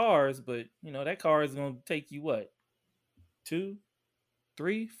got cars, but that car is gonna take you what, 2,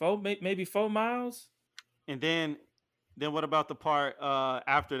 3, 4, maybe 4 miles. And then what about the part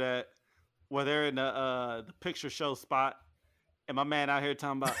after that where they're in the picture show spot, and my man out here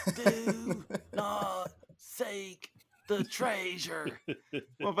talking about do not seek the treasure.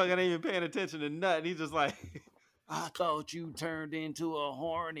 Motherfucker ain't even paying attention to nothing. He's just like, I thought you turned into a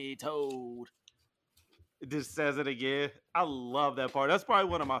horny toad. It just says it again. I love that part. That's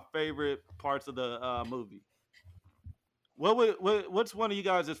probably one of my favorite parts of the movie. What's one of you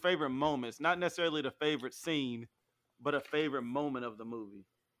guys' favorite moments? Not necessarily the favorite scene, but a favorite moment of the movie.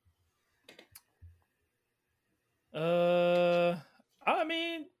 I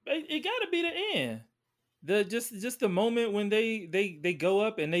mean, it got to be the end. Just the moment when they go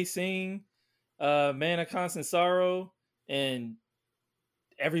up and they sing "Man of Constant Sorrow" and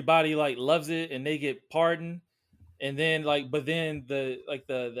everybody like loves it and they get pardoned, and then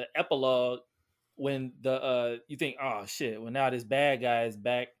the epilogue when you think, oh shit, well now this bad guy is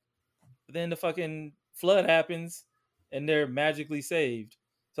back, but then the fucking flood happens and they're magically saved.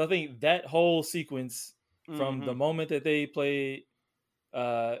 So I think that whole sequence from the moment that they played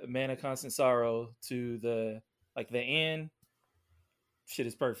Man of Constant Sorrow to the end, shit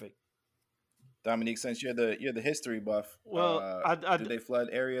is perfect. Dominique, since you're the history buff, Well, do they flood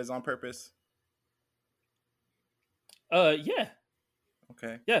areas on purpose? Yeah.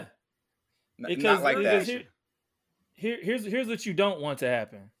 Okay. Yeah. Not like that. Here's what you don't want to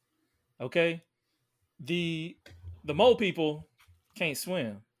happen. Okay? The mole people can't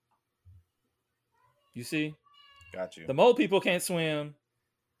swim. You see? Got you. The mole people can't swim,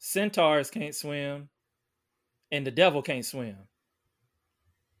 centaurs can't swim, and the devil can't swim.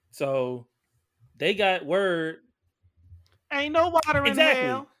 So they got word. Ain't no water in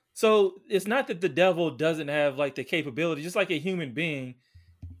hell. So it's not that the devil doesn't have like the capability, just like a human being.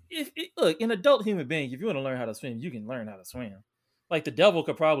 Look, an adult human being, if you want to learn how to swim, you can learn how to swim. Like the devil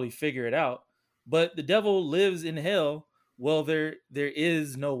could probably figure it out, but the devil lives in hell. Well, there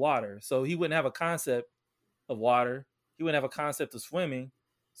is no water, so he wouldn't have a concept of water. He wouldn't have a concept of swimming.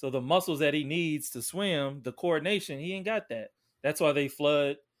 So the muscles that he needs to swim, the coordination, he ain't got that. That's why they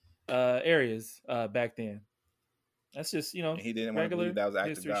flood areas back then. That's just, you know, he didn't want to believe that was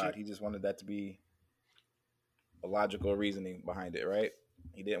act of God. He just wanted that to be a logical reasoning behind it, right?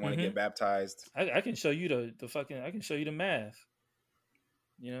 He didn't want to get baptized. I can show you I can show you the math.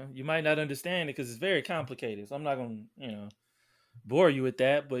 You know, you might not understand it because it's very complicated. So I'm not gonna, bore you with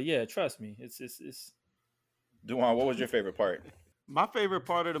that. But yeah, trust me, it's. Duan, what was your favorite part? My favorite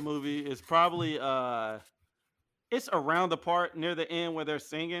part of the movie is probably it's around the part near the end where they're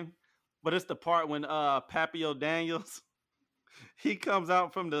singing, but it's the part when Papio Daniels he comes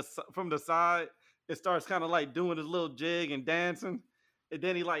out from the side and starts kind of like doing his little jig and dancing, and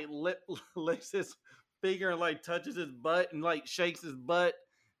then he like lifts his finger and like touches his butt and like shakes his butt,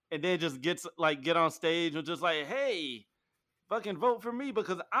 and then just get on stage and just like, hey, fucking vote for me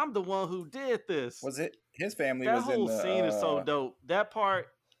because I'm the one who did this. Was it his family? That was whole in the, scene is so dope. That part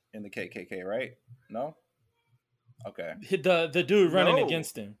in the KKK, right? No. Okay. The dude running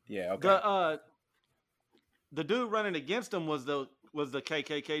against him. Yeah. Okay. The dude running against him was the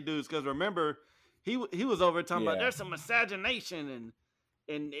KKK dudes because remember he was over talking about there's some miscegenation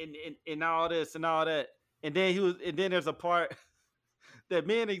and all this and all that, and then there's a part that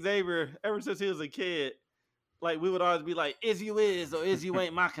me and Xavier ever since he was a kid, like we would always be like, is you is or is you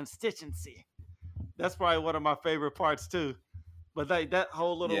ain't my constituency. That's probably one of my favorite parts too. But like that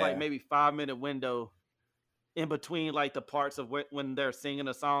whole little like maybe 5-minute window in between like the parts of when they're singing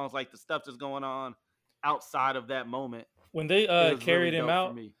the songs, like the stuff that's going on outside of that moment. When they carried him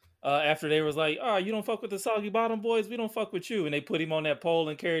out after they was like, oh, you don't fuck with the Soggy Bottom Boys, we don't fuck with you, and they put him on that pole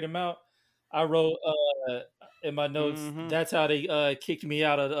and carried him out. I wrote in my notes, that's how they kicked me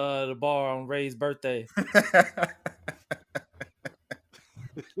out of the bar on Ray's birthday.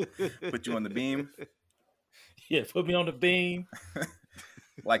 Put you on the beam. Yeah, put me on the beam.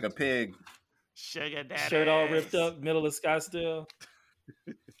 Like a pig. Sugar daddy. Shirt all ripped up, middle of Scottsdale.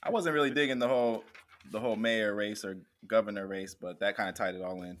 I wasn't really digging the whole mayor race or governor race, but that kind of tied it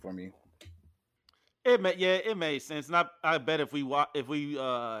all in for me. It made sense. And I bet if we've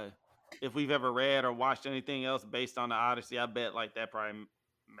ever read or watched anything else based on the Odyssey, I bet like that probably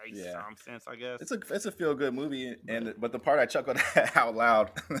makes some sense, I guess. It's a feel good movie, but the part I chuckled at out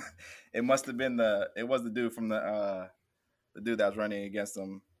loud, it must have been it was the dude from the dude that was running against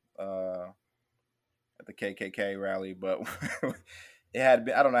him at the KKK rally, but it had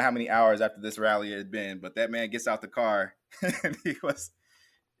been, I don't know how many hours after this rally it had been, but that man gets out the car and he was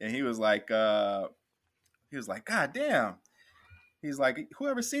like, God damn. He's like,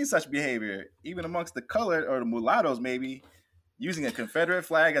 whoever seen such behavior, even amongst the colored or the mulattoes, maybe using a Confederate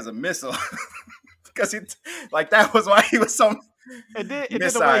flag as a missile, because that was why he was so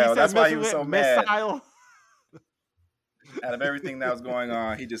missile. That's why he was so mad. Out of everything that was going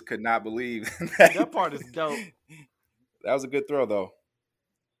on, he just could not believe that part is dope. That was a good throw, though.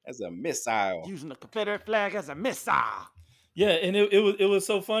 As a missile, using the Confederate flag as a missile. Yeah, and it was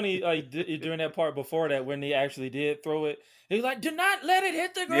so funny like during that part before that when they actually did throw it. He's like, "Do not let it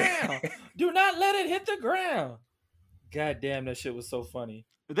hit the ground. Do not let it hit the ground." God damn, that shit was so funny.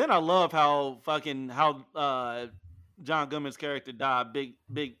 But then I love how John Goodman's character died. Big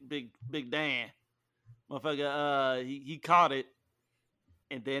Dan, motherfucker. He caught it,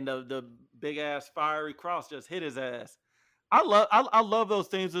 and then the big ass fiery cross just hit his ass. I love those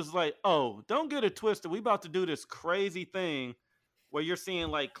things. It's like, oh, don't get it twisted. We about to do this crazy thing where you're seeing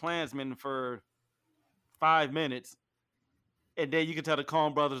like Klansmen for 5 minutes, and then you can tell the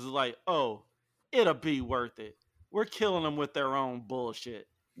Coen brothers is like, oh, it'll be worth it. We're killing them with their own bullshit.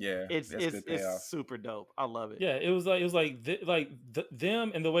 Yeah, It's that's it's good payoff. it's super dope. I love it. Yeah, it was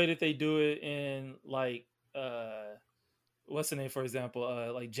them and the way that they do it in like what's the name, for example,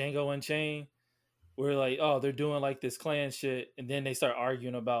 like Django Unchained, where like, oh, they're doing like this clan shit, and then they start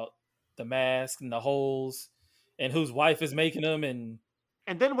arguing about the mask and the holes and whose wife is making them, and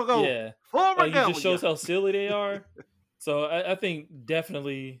And then we'll go yeah, full like it regalia. just shows how silly they are. So I think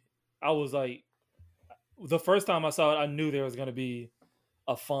definitely I was like, the first time I saw it, I knew there was gonna be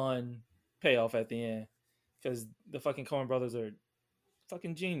a fun payoff at the end because the fucking Coen brothers are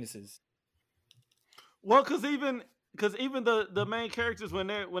fucking geniuses. Well, because even the main characters when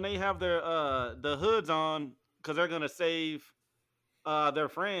they have their the hoods on because they're gonna save their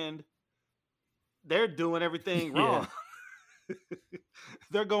friend, they're doing everything Yeah. wrong.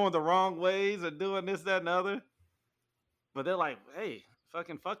 They're going the wrong ways and doing this, that, and the other. But they're like, hey,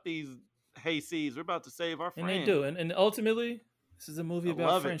 fuck these hayseeds. We're about to save our friend. And they do. And ultimately, this is a movie I about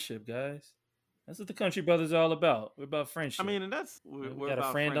love it. friendship, guys. That's what the Country Brothers are all about. We're about friendship. I mean, and that's We we're got a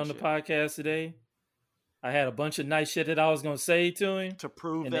about friend on the friendship. podcast today. I had a bunch of nice shit that I was going to say to him, To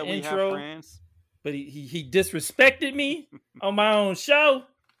prove in that the we intro. have friends. but he disrespected me on my own show.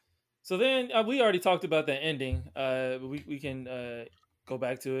 So then we already talked about that ending. We can go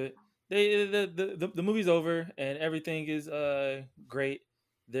back to it. The movie's over and everything is great.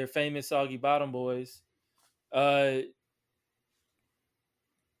 They're famous Soggy Bottom Boys. I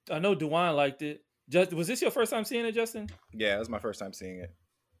know Duane liked it. Was this your first time seeing it, Justin? Yeah, it was my first time seeing it.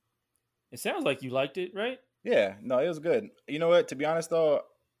 It sounds like you liked it, right? Yeah, no, it was good. You know what? To be honest, though,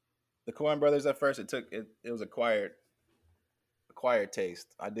 the Coen brothers at first it was acquired taste.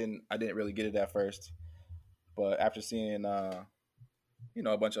 I didn't really get it at first, but after seeing a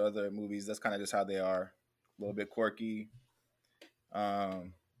bunch of other movies, that's kind of just how they are. A little bit quirky.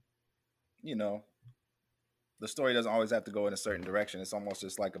 The story doesn't always have to go in a certain direction. It's almost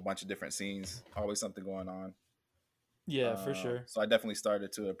just like a bunch of different scenes, always something going on. Yeah, for sure. So I definitely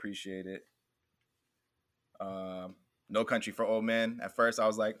started to appreciate it. No Country for Old Men. At first, I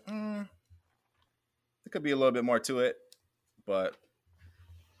was like, there could be a little bit more to it, but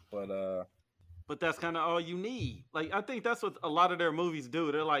that's kind of all you need. Like, I think that's what a lot of their movies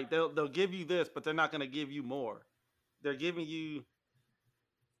do. They're like, they'll give you this, but they're not going to give you more. They're giving you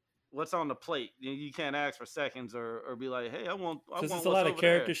what's on the plate. You can't ask for seconds or be like, hey, I want Because it's what's a lot of over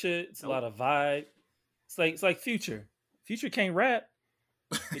character there. shit. It's Nope. a lot of vibe. It's like Future. Future can't rap.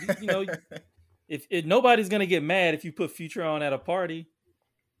 But, if nobody's gonna get mad if you put Future on at a party,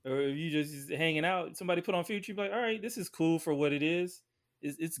 or if you just hanging out, somebody put on Future, you be like, all right, this is cool for what it is.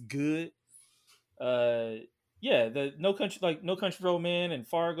 It's good. Yeah, the No Country for Old Men and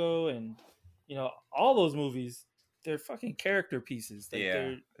Fargo and all those movies, they're fucking character pieces. Like,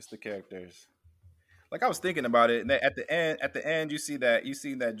 yeah, it's the characters. Like I was thinking about it, and at the end, you see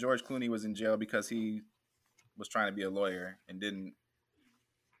that George Clooney was in jail because he was trying to be a lawyer and didn't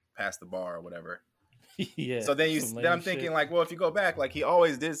pass the bar or whatever. yeah. So then some then lame I'm thinking shit. like, well, if you go back, like he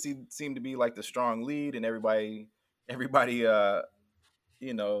always did seem to be like the strong lead, and everybody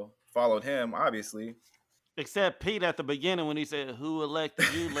followed him, obviously. Except Pete at the beginning when he said, "Who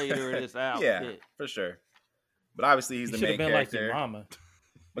elected you later in this outfit?" Yeah, for sure. But obviously he's He the should main have been like character. your mama.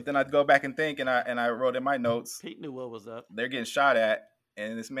 But then I'd go back and think, and I wrote in my notes, Pete knew what was up. they're getting shot at,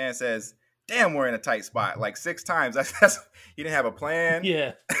 and this man says, "Damn, we're in a tight spot," like 6 times. That's he didn't have a plan.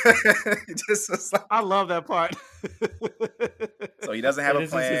 Yeah. It just was like, I love that part. so he doesn't have So a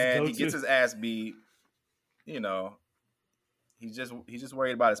this is his plan. He go-to. gets his ass beat. He's just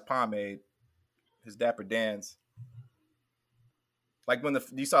worried about his pomade, his Dapper Dan's. Like when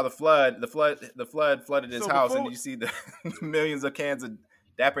you saw the flood flooded his So house, before- and you see the millions of cans of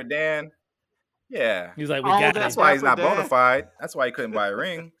Dapper Dan. Yeah, He was like, we All got that- that's it. why he's Dapper not Dan. bona fide. That's why he couldn't buy a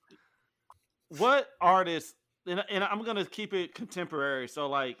ring. What artist? And I'm gonna keep it contemporary. So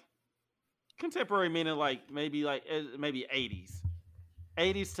like contemporary meaning maybe 80s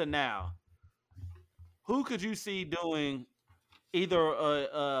to now. Who could you see doing either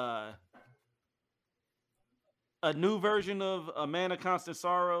a new version of A Man of Constant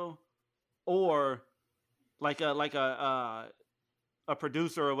Sorrow, or like a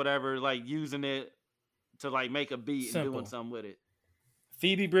producer or whatever, like using it to like make a beat and Simple. doing something with it?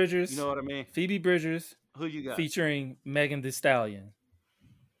 Phoebe Bridgers. You know what I mean? Phoebe Bridgers Who you got? featuring Megan Thee Stallion.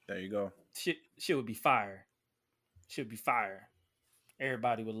 There you go. Shit would be fire. Shit would be fire.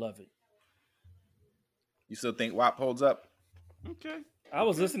 Everybody would love it. You still think WAP holds up? Okay. I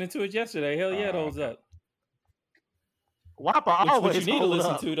was listening to it yesterday. Hell yeah, it holds okay. up. WAPA What always you need to hold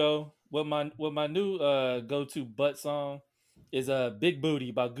listen up. to though, what my new go-to butt song is Big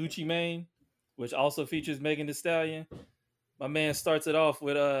Booty by Gucci Mane, which also features Megan Thee Stallion. my man starts it off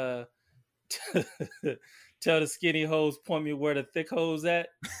with tell the skinny hoes, point me where the thick hoes at.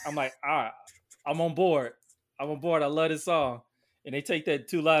 I'm like, all right, I'm on board. I'm on board. I love this song. And they take that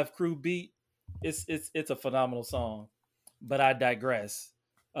 2 Live Crew beat. It's a phenomenal song. But I digress.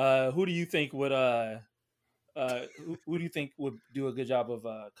 Who do you think would who do you think would do a good job of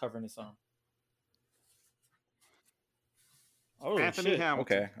covering this song? Oh Anthony shit!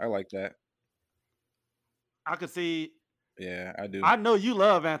 Hamilton. Okay, I like that. I could see. Yeah, I do. I know you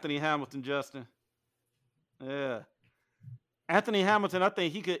love Anthony Hamilton, Justin. Yeah, Anthony Hamilton. I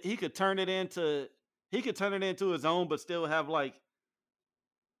think he could turn it into his own, but still have like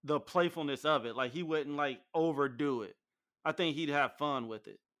the playfulness of it. Like he wouldn't like overdo it. I think he'd have fun with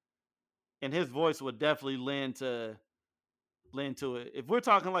it, and his voice would definitely lend to it. If we're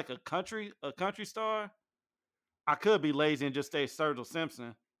talking like a country star, I could be lazy and just say Sturgill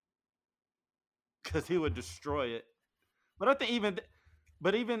Simpson because he would destroy it. But I think even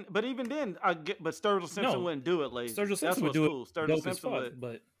then, but Sturgill Simpson No, wouldn't do it lazy. Sturgill That's Simpson would what's do cool. it Sturgill dope as Simpson fuck, would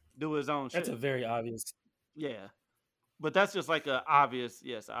but do his own shit. that's a very obvious. Yeah, but that's just like an obvious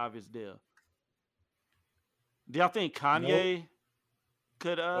deal. Do y'all think Kanye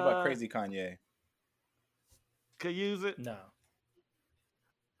could What about Crazy Kanye? could use it? No.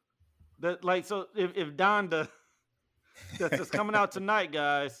 That like so if Donda that's coming out tonight,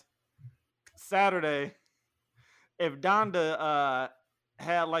 guys, Saturday. If Donda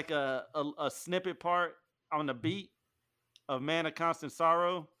had like a snippet part on the beat of Man of Constant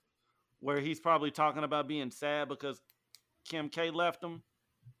Sorrow, where he's probably talking about being sad because Kim K left him.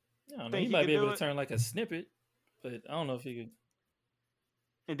 I don't know. Think He he might could be able do to it? turn like a snippet, but I don't know if he could.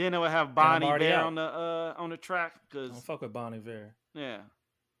 And then it would have I'm Bonnie already Bear out. on the track I because don't fuck with Bon Iver. yeah.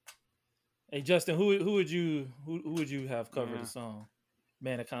 Hey Justin, who would you have covered Yeah. the song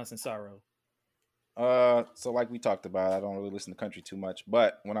 "Man of Constant Sorrow"? So like we talked about, I don't really listen to country too much,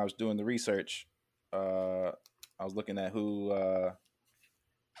 but when I was doing the research, I was looking at who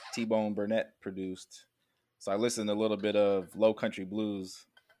T-Bone Burnett produced. So I listened a little bit of Low Country Blues.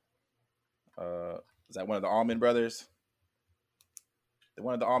 Is that one of the Allman Brothers?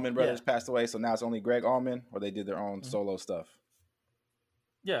 One of the Allman Brothers passed away, so now it's only Greg Allman, or they did their own solo stuff.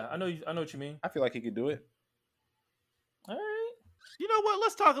 Yeah, I know what you mean. I feel like he could do it. All right. You know what?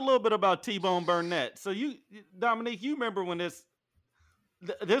 Let's talk a little bit about T-Bone Burnett. So Dominique, you remember when this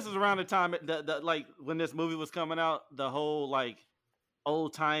is around the time that like when this movie was coming out, the whole like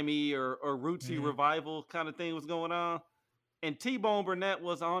old timey or rootsy revival kind of thing was going on, and T-Bone Burnett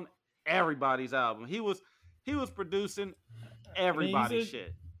was on everybody's album. He was producing everybody's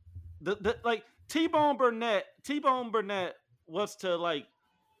shit. The like T-Bone Burnett was to like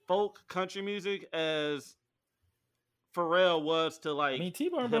folk country music as Pharrell was to like. I mean,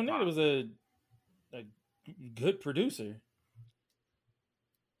 T-Bone hip-hop. Burnett was a good producer.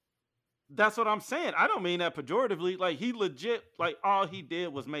 That's what I'm saying. I don't mean that pejoratively. Like he legit, like all he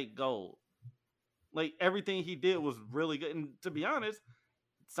did was make gold. Like everything he did was really good. And to be honest,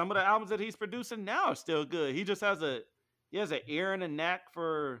 some of the albums that he's producing now are still good. He just has an ear and a knack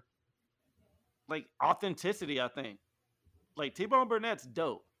for like authenticity, I think. Like T-Bone Burnett's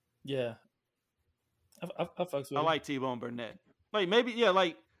dope. Yeah. I fucks with I him. like T-Bone Burnett. Like maybe, yeah,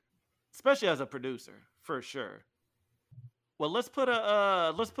 like especially as a producer, for sure. Well, let's put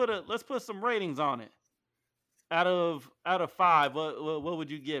some ratings on it. Out of 5, what would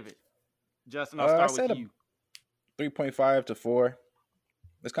you give it? Justin, I'll I start said with you. 3.5 to 4.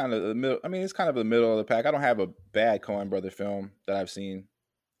 It's kind of the middle. I mean, it's kind of the middle of the pack. I don't have a bad Coen brother film that I've seen,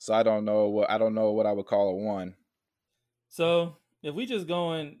 so I don't know what I would call a 1. So if we just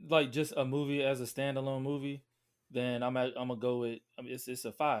going like just a movie as a standalone movie, then I'm gonna go with. I mean, it's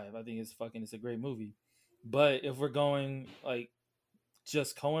a 5. I think it's a great movie. But if we're going like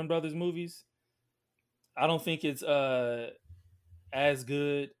just Coen Brothers movies, I don't think it's as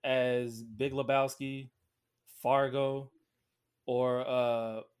good as Big Lebowski, Fargo,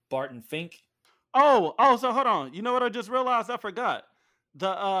 or Barton Fink. Oh, so hold on. You know what I just realized? I forgot.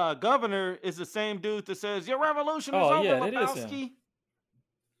 The governor is the same dude that says your revolution is over, that is Lebowski. him.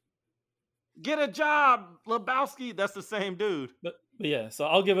 Get a job, Lebowski. That's the same dude. But yeah, so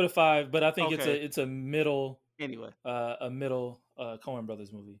I'll give it a 5. But I think Okay. it's a middle Anyway, Coen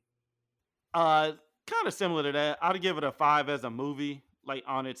Brothers movie. kind of similar to that. I'd give it a 5 as a movie, like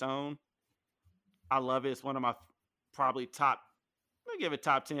on its own. I love it. It's one of my probably top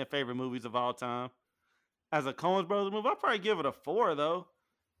 10 favorite movies of all time. As a Coen Brothers movie, I'd probably give it a 4 though.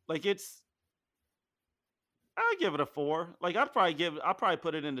 Like I'd give it a 4. Like I'd probably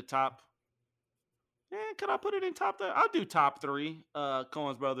put it in the top. Yeah, could I put it in top 3? I'll do top 3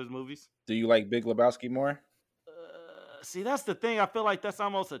 Coen Brothers movies. Do you like Big Lebowski more? See, that's the thing. I feel like that's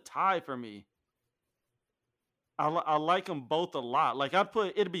almost a tie for me. I like them both a lot. Like I'd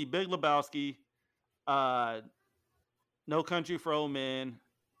put it'd be Big Lebowski, No Country for Old Men,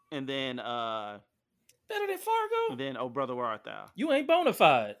 and then Better than Fargo? Oh Brother Where Art Thou. You ain't bona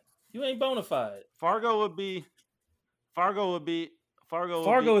fide. You ain't bona fide. Fargo would be. Fargo is You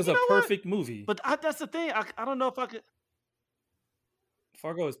a know what? perfect movie. But that's the thing. I don't know if I could.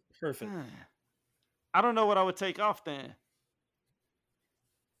 Fargo is perfect. I don't know what I would take off then.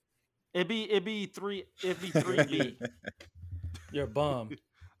 It'd be 3B. You're a bum.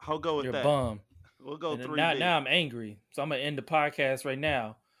 I'll go with You're that. a bum. We'll go And 3B. now I'm angry, so I'm gonna end the podcast right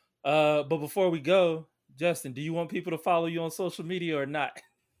now. But before we go, Justin, do you want people to follow you on social media or not?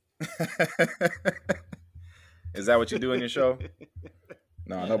 Is that what you do in your show?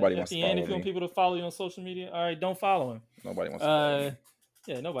 No, nobody wants to At the end, follow if you want me. people to follow you on social media, all right, don't follow him. Nobody wants to follow me.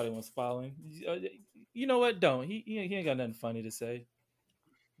 Yeah, nobody wants to follow him. You know what? Don't. He ain't got nothing funny to say.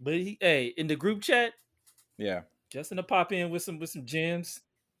 But hey, in the group chat, Yeah. Justin to pop in with some gems.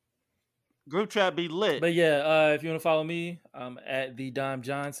 Group chat be lit. But yeah, if you want to follow me, I'm at the Dime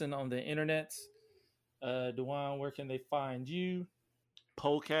Johnson on the internets. Dewan, where can they find you?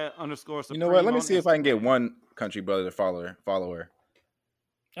 Polecat _ You know what? Let me see if I can get one country brother to follow her.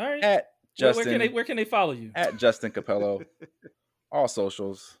 All right. At Justin. Where can they follow you? At Justin Capello. All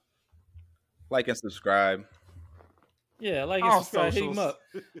socials. Like and subscribe. Yeah, like and All subscribe. Hit him socials.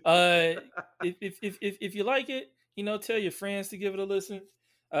 up. If you like it, tell your friends to give it a listen.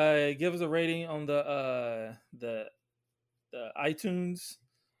 Give us a rating on the iTunes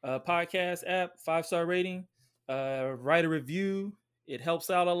podcast app, 5-star rating. Write a review. It helps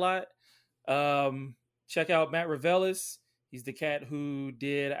out a lot. Check out Matt Ravelis. He's the cat who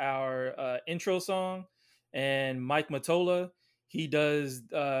did our intro song, and Mike Matola. He does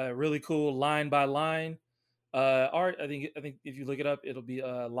really cool line by line art. I think if you look it up, it'll be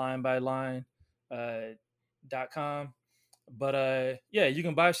linebyline.com. But yeah, you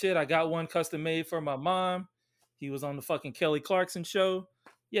can buy shit. I got one custom made for my mom. He was on the fucking Kelly Clarkson show.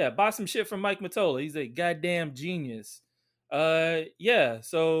 Yeah, buy some shit from Mike Matola. He's a goddamn genius. Yeah,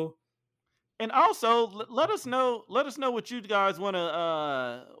 so And also let us know what you guys want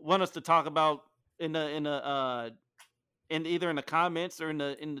us to talk about in either in the comments or in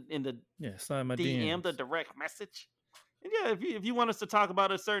the slide my DM, DMs. the direct message. And yeah, if you want us to talk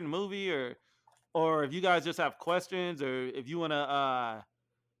about a certain movie or if you guys just have questions, or if you want us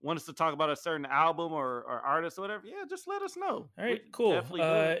to talk about a certain album or artist or whatever, yeah, just let us know. All right, We cool. definitely do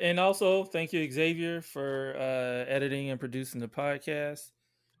it. And also, thank you, Xavier, for editing and producing the podcast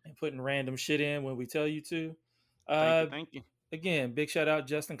and putting random shit in when we tell you to. Thank you. Again, big shout out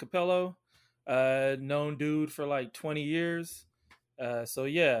Justin Capello, known dude for like 20 years. So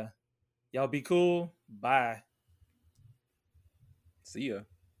yeah, y'all be cool. Bye. See ya.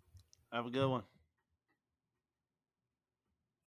 Have a good one.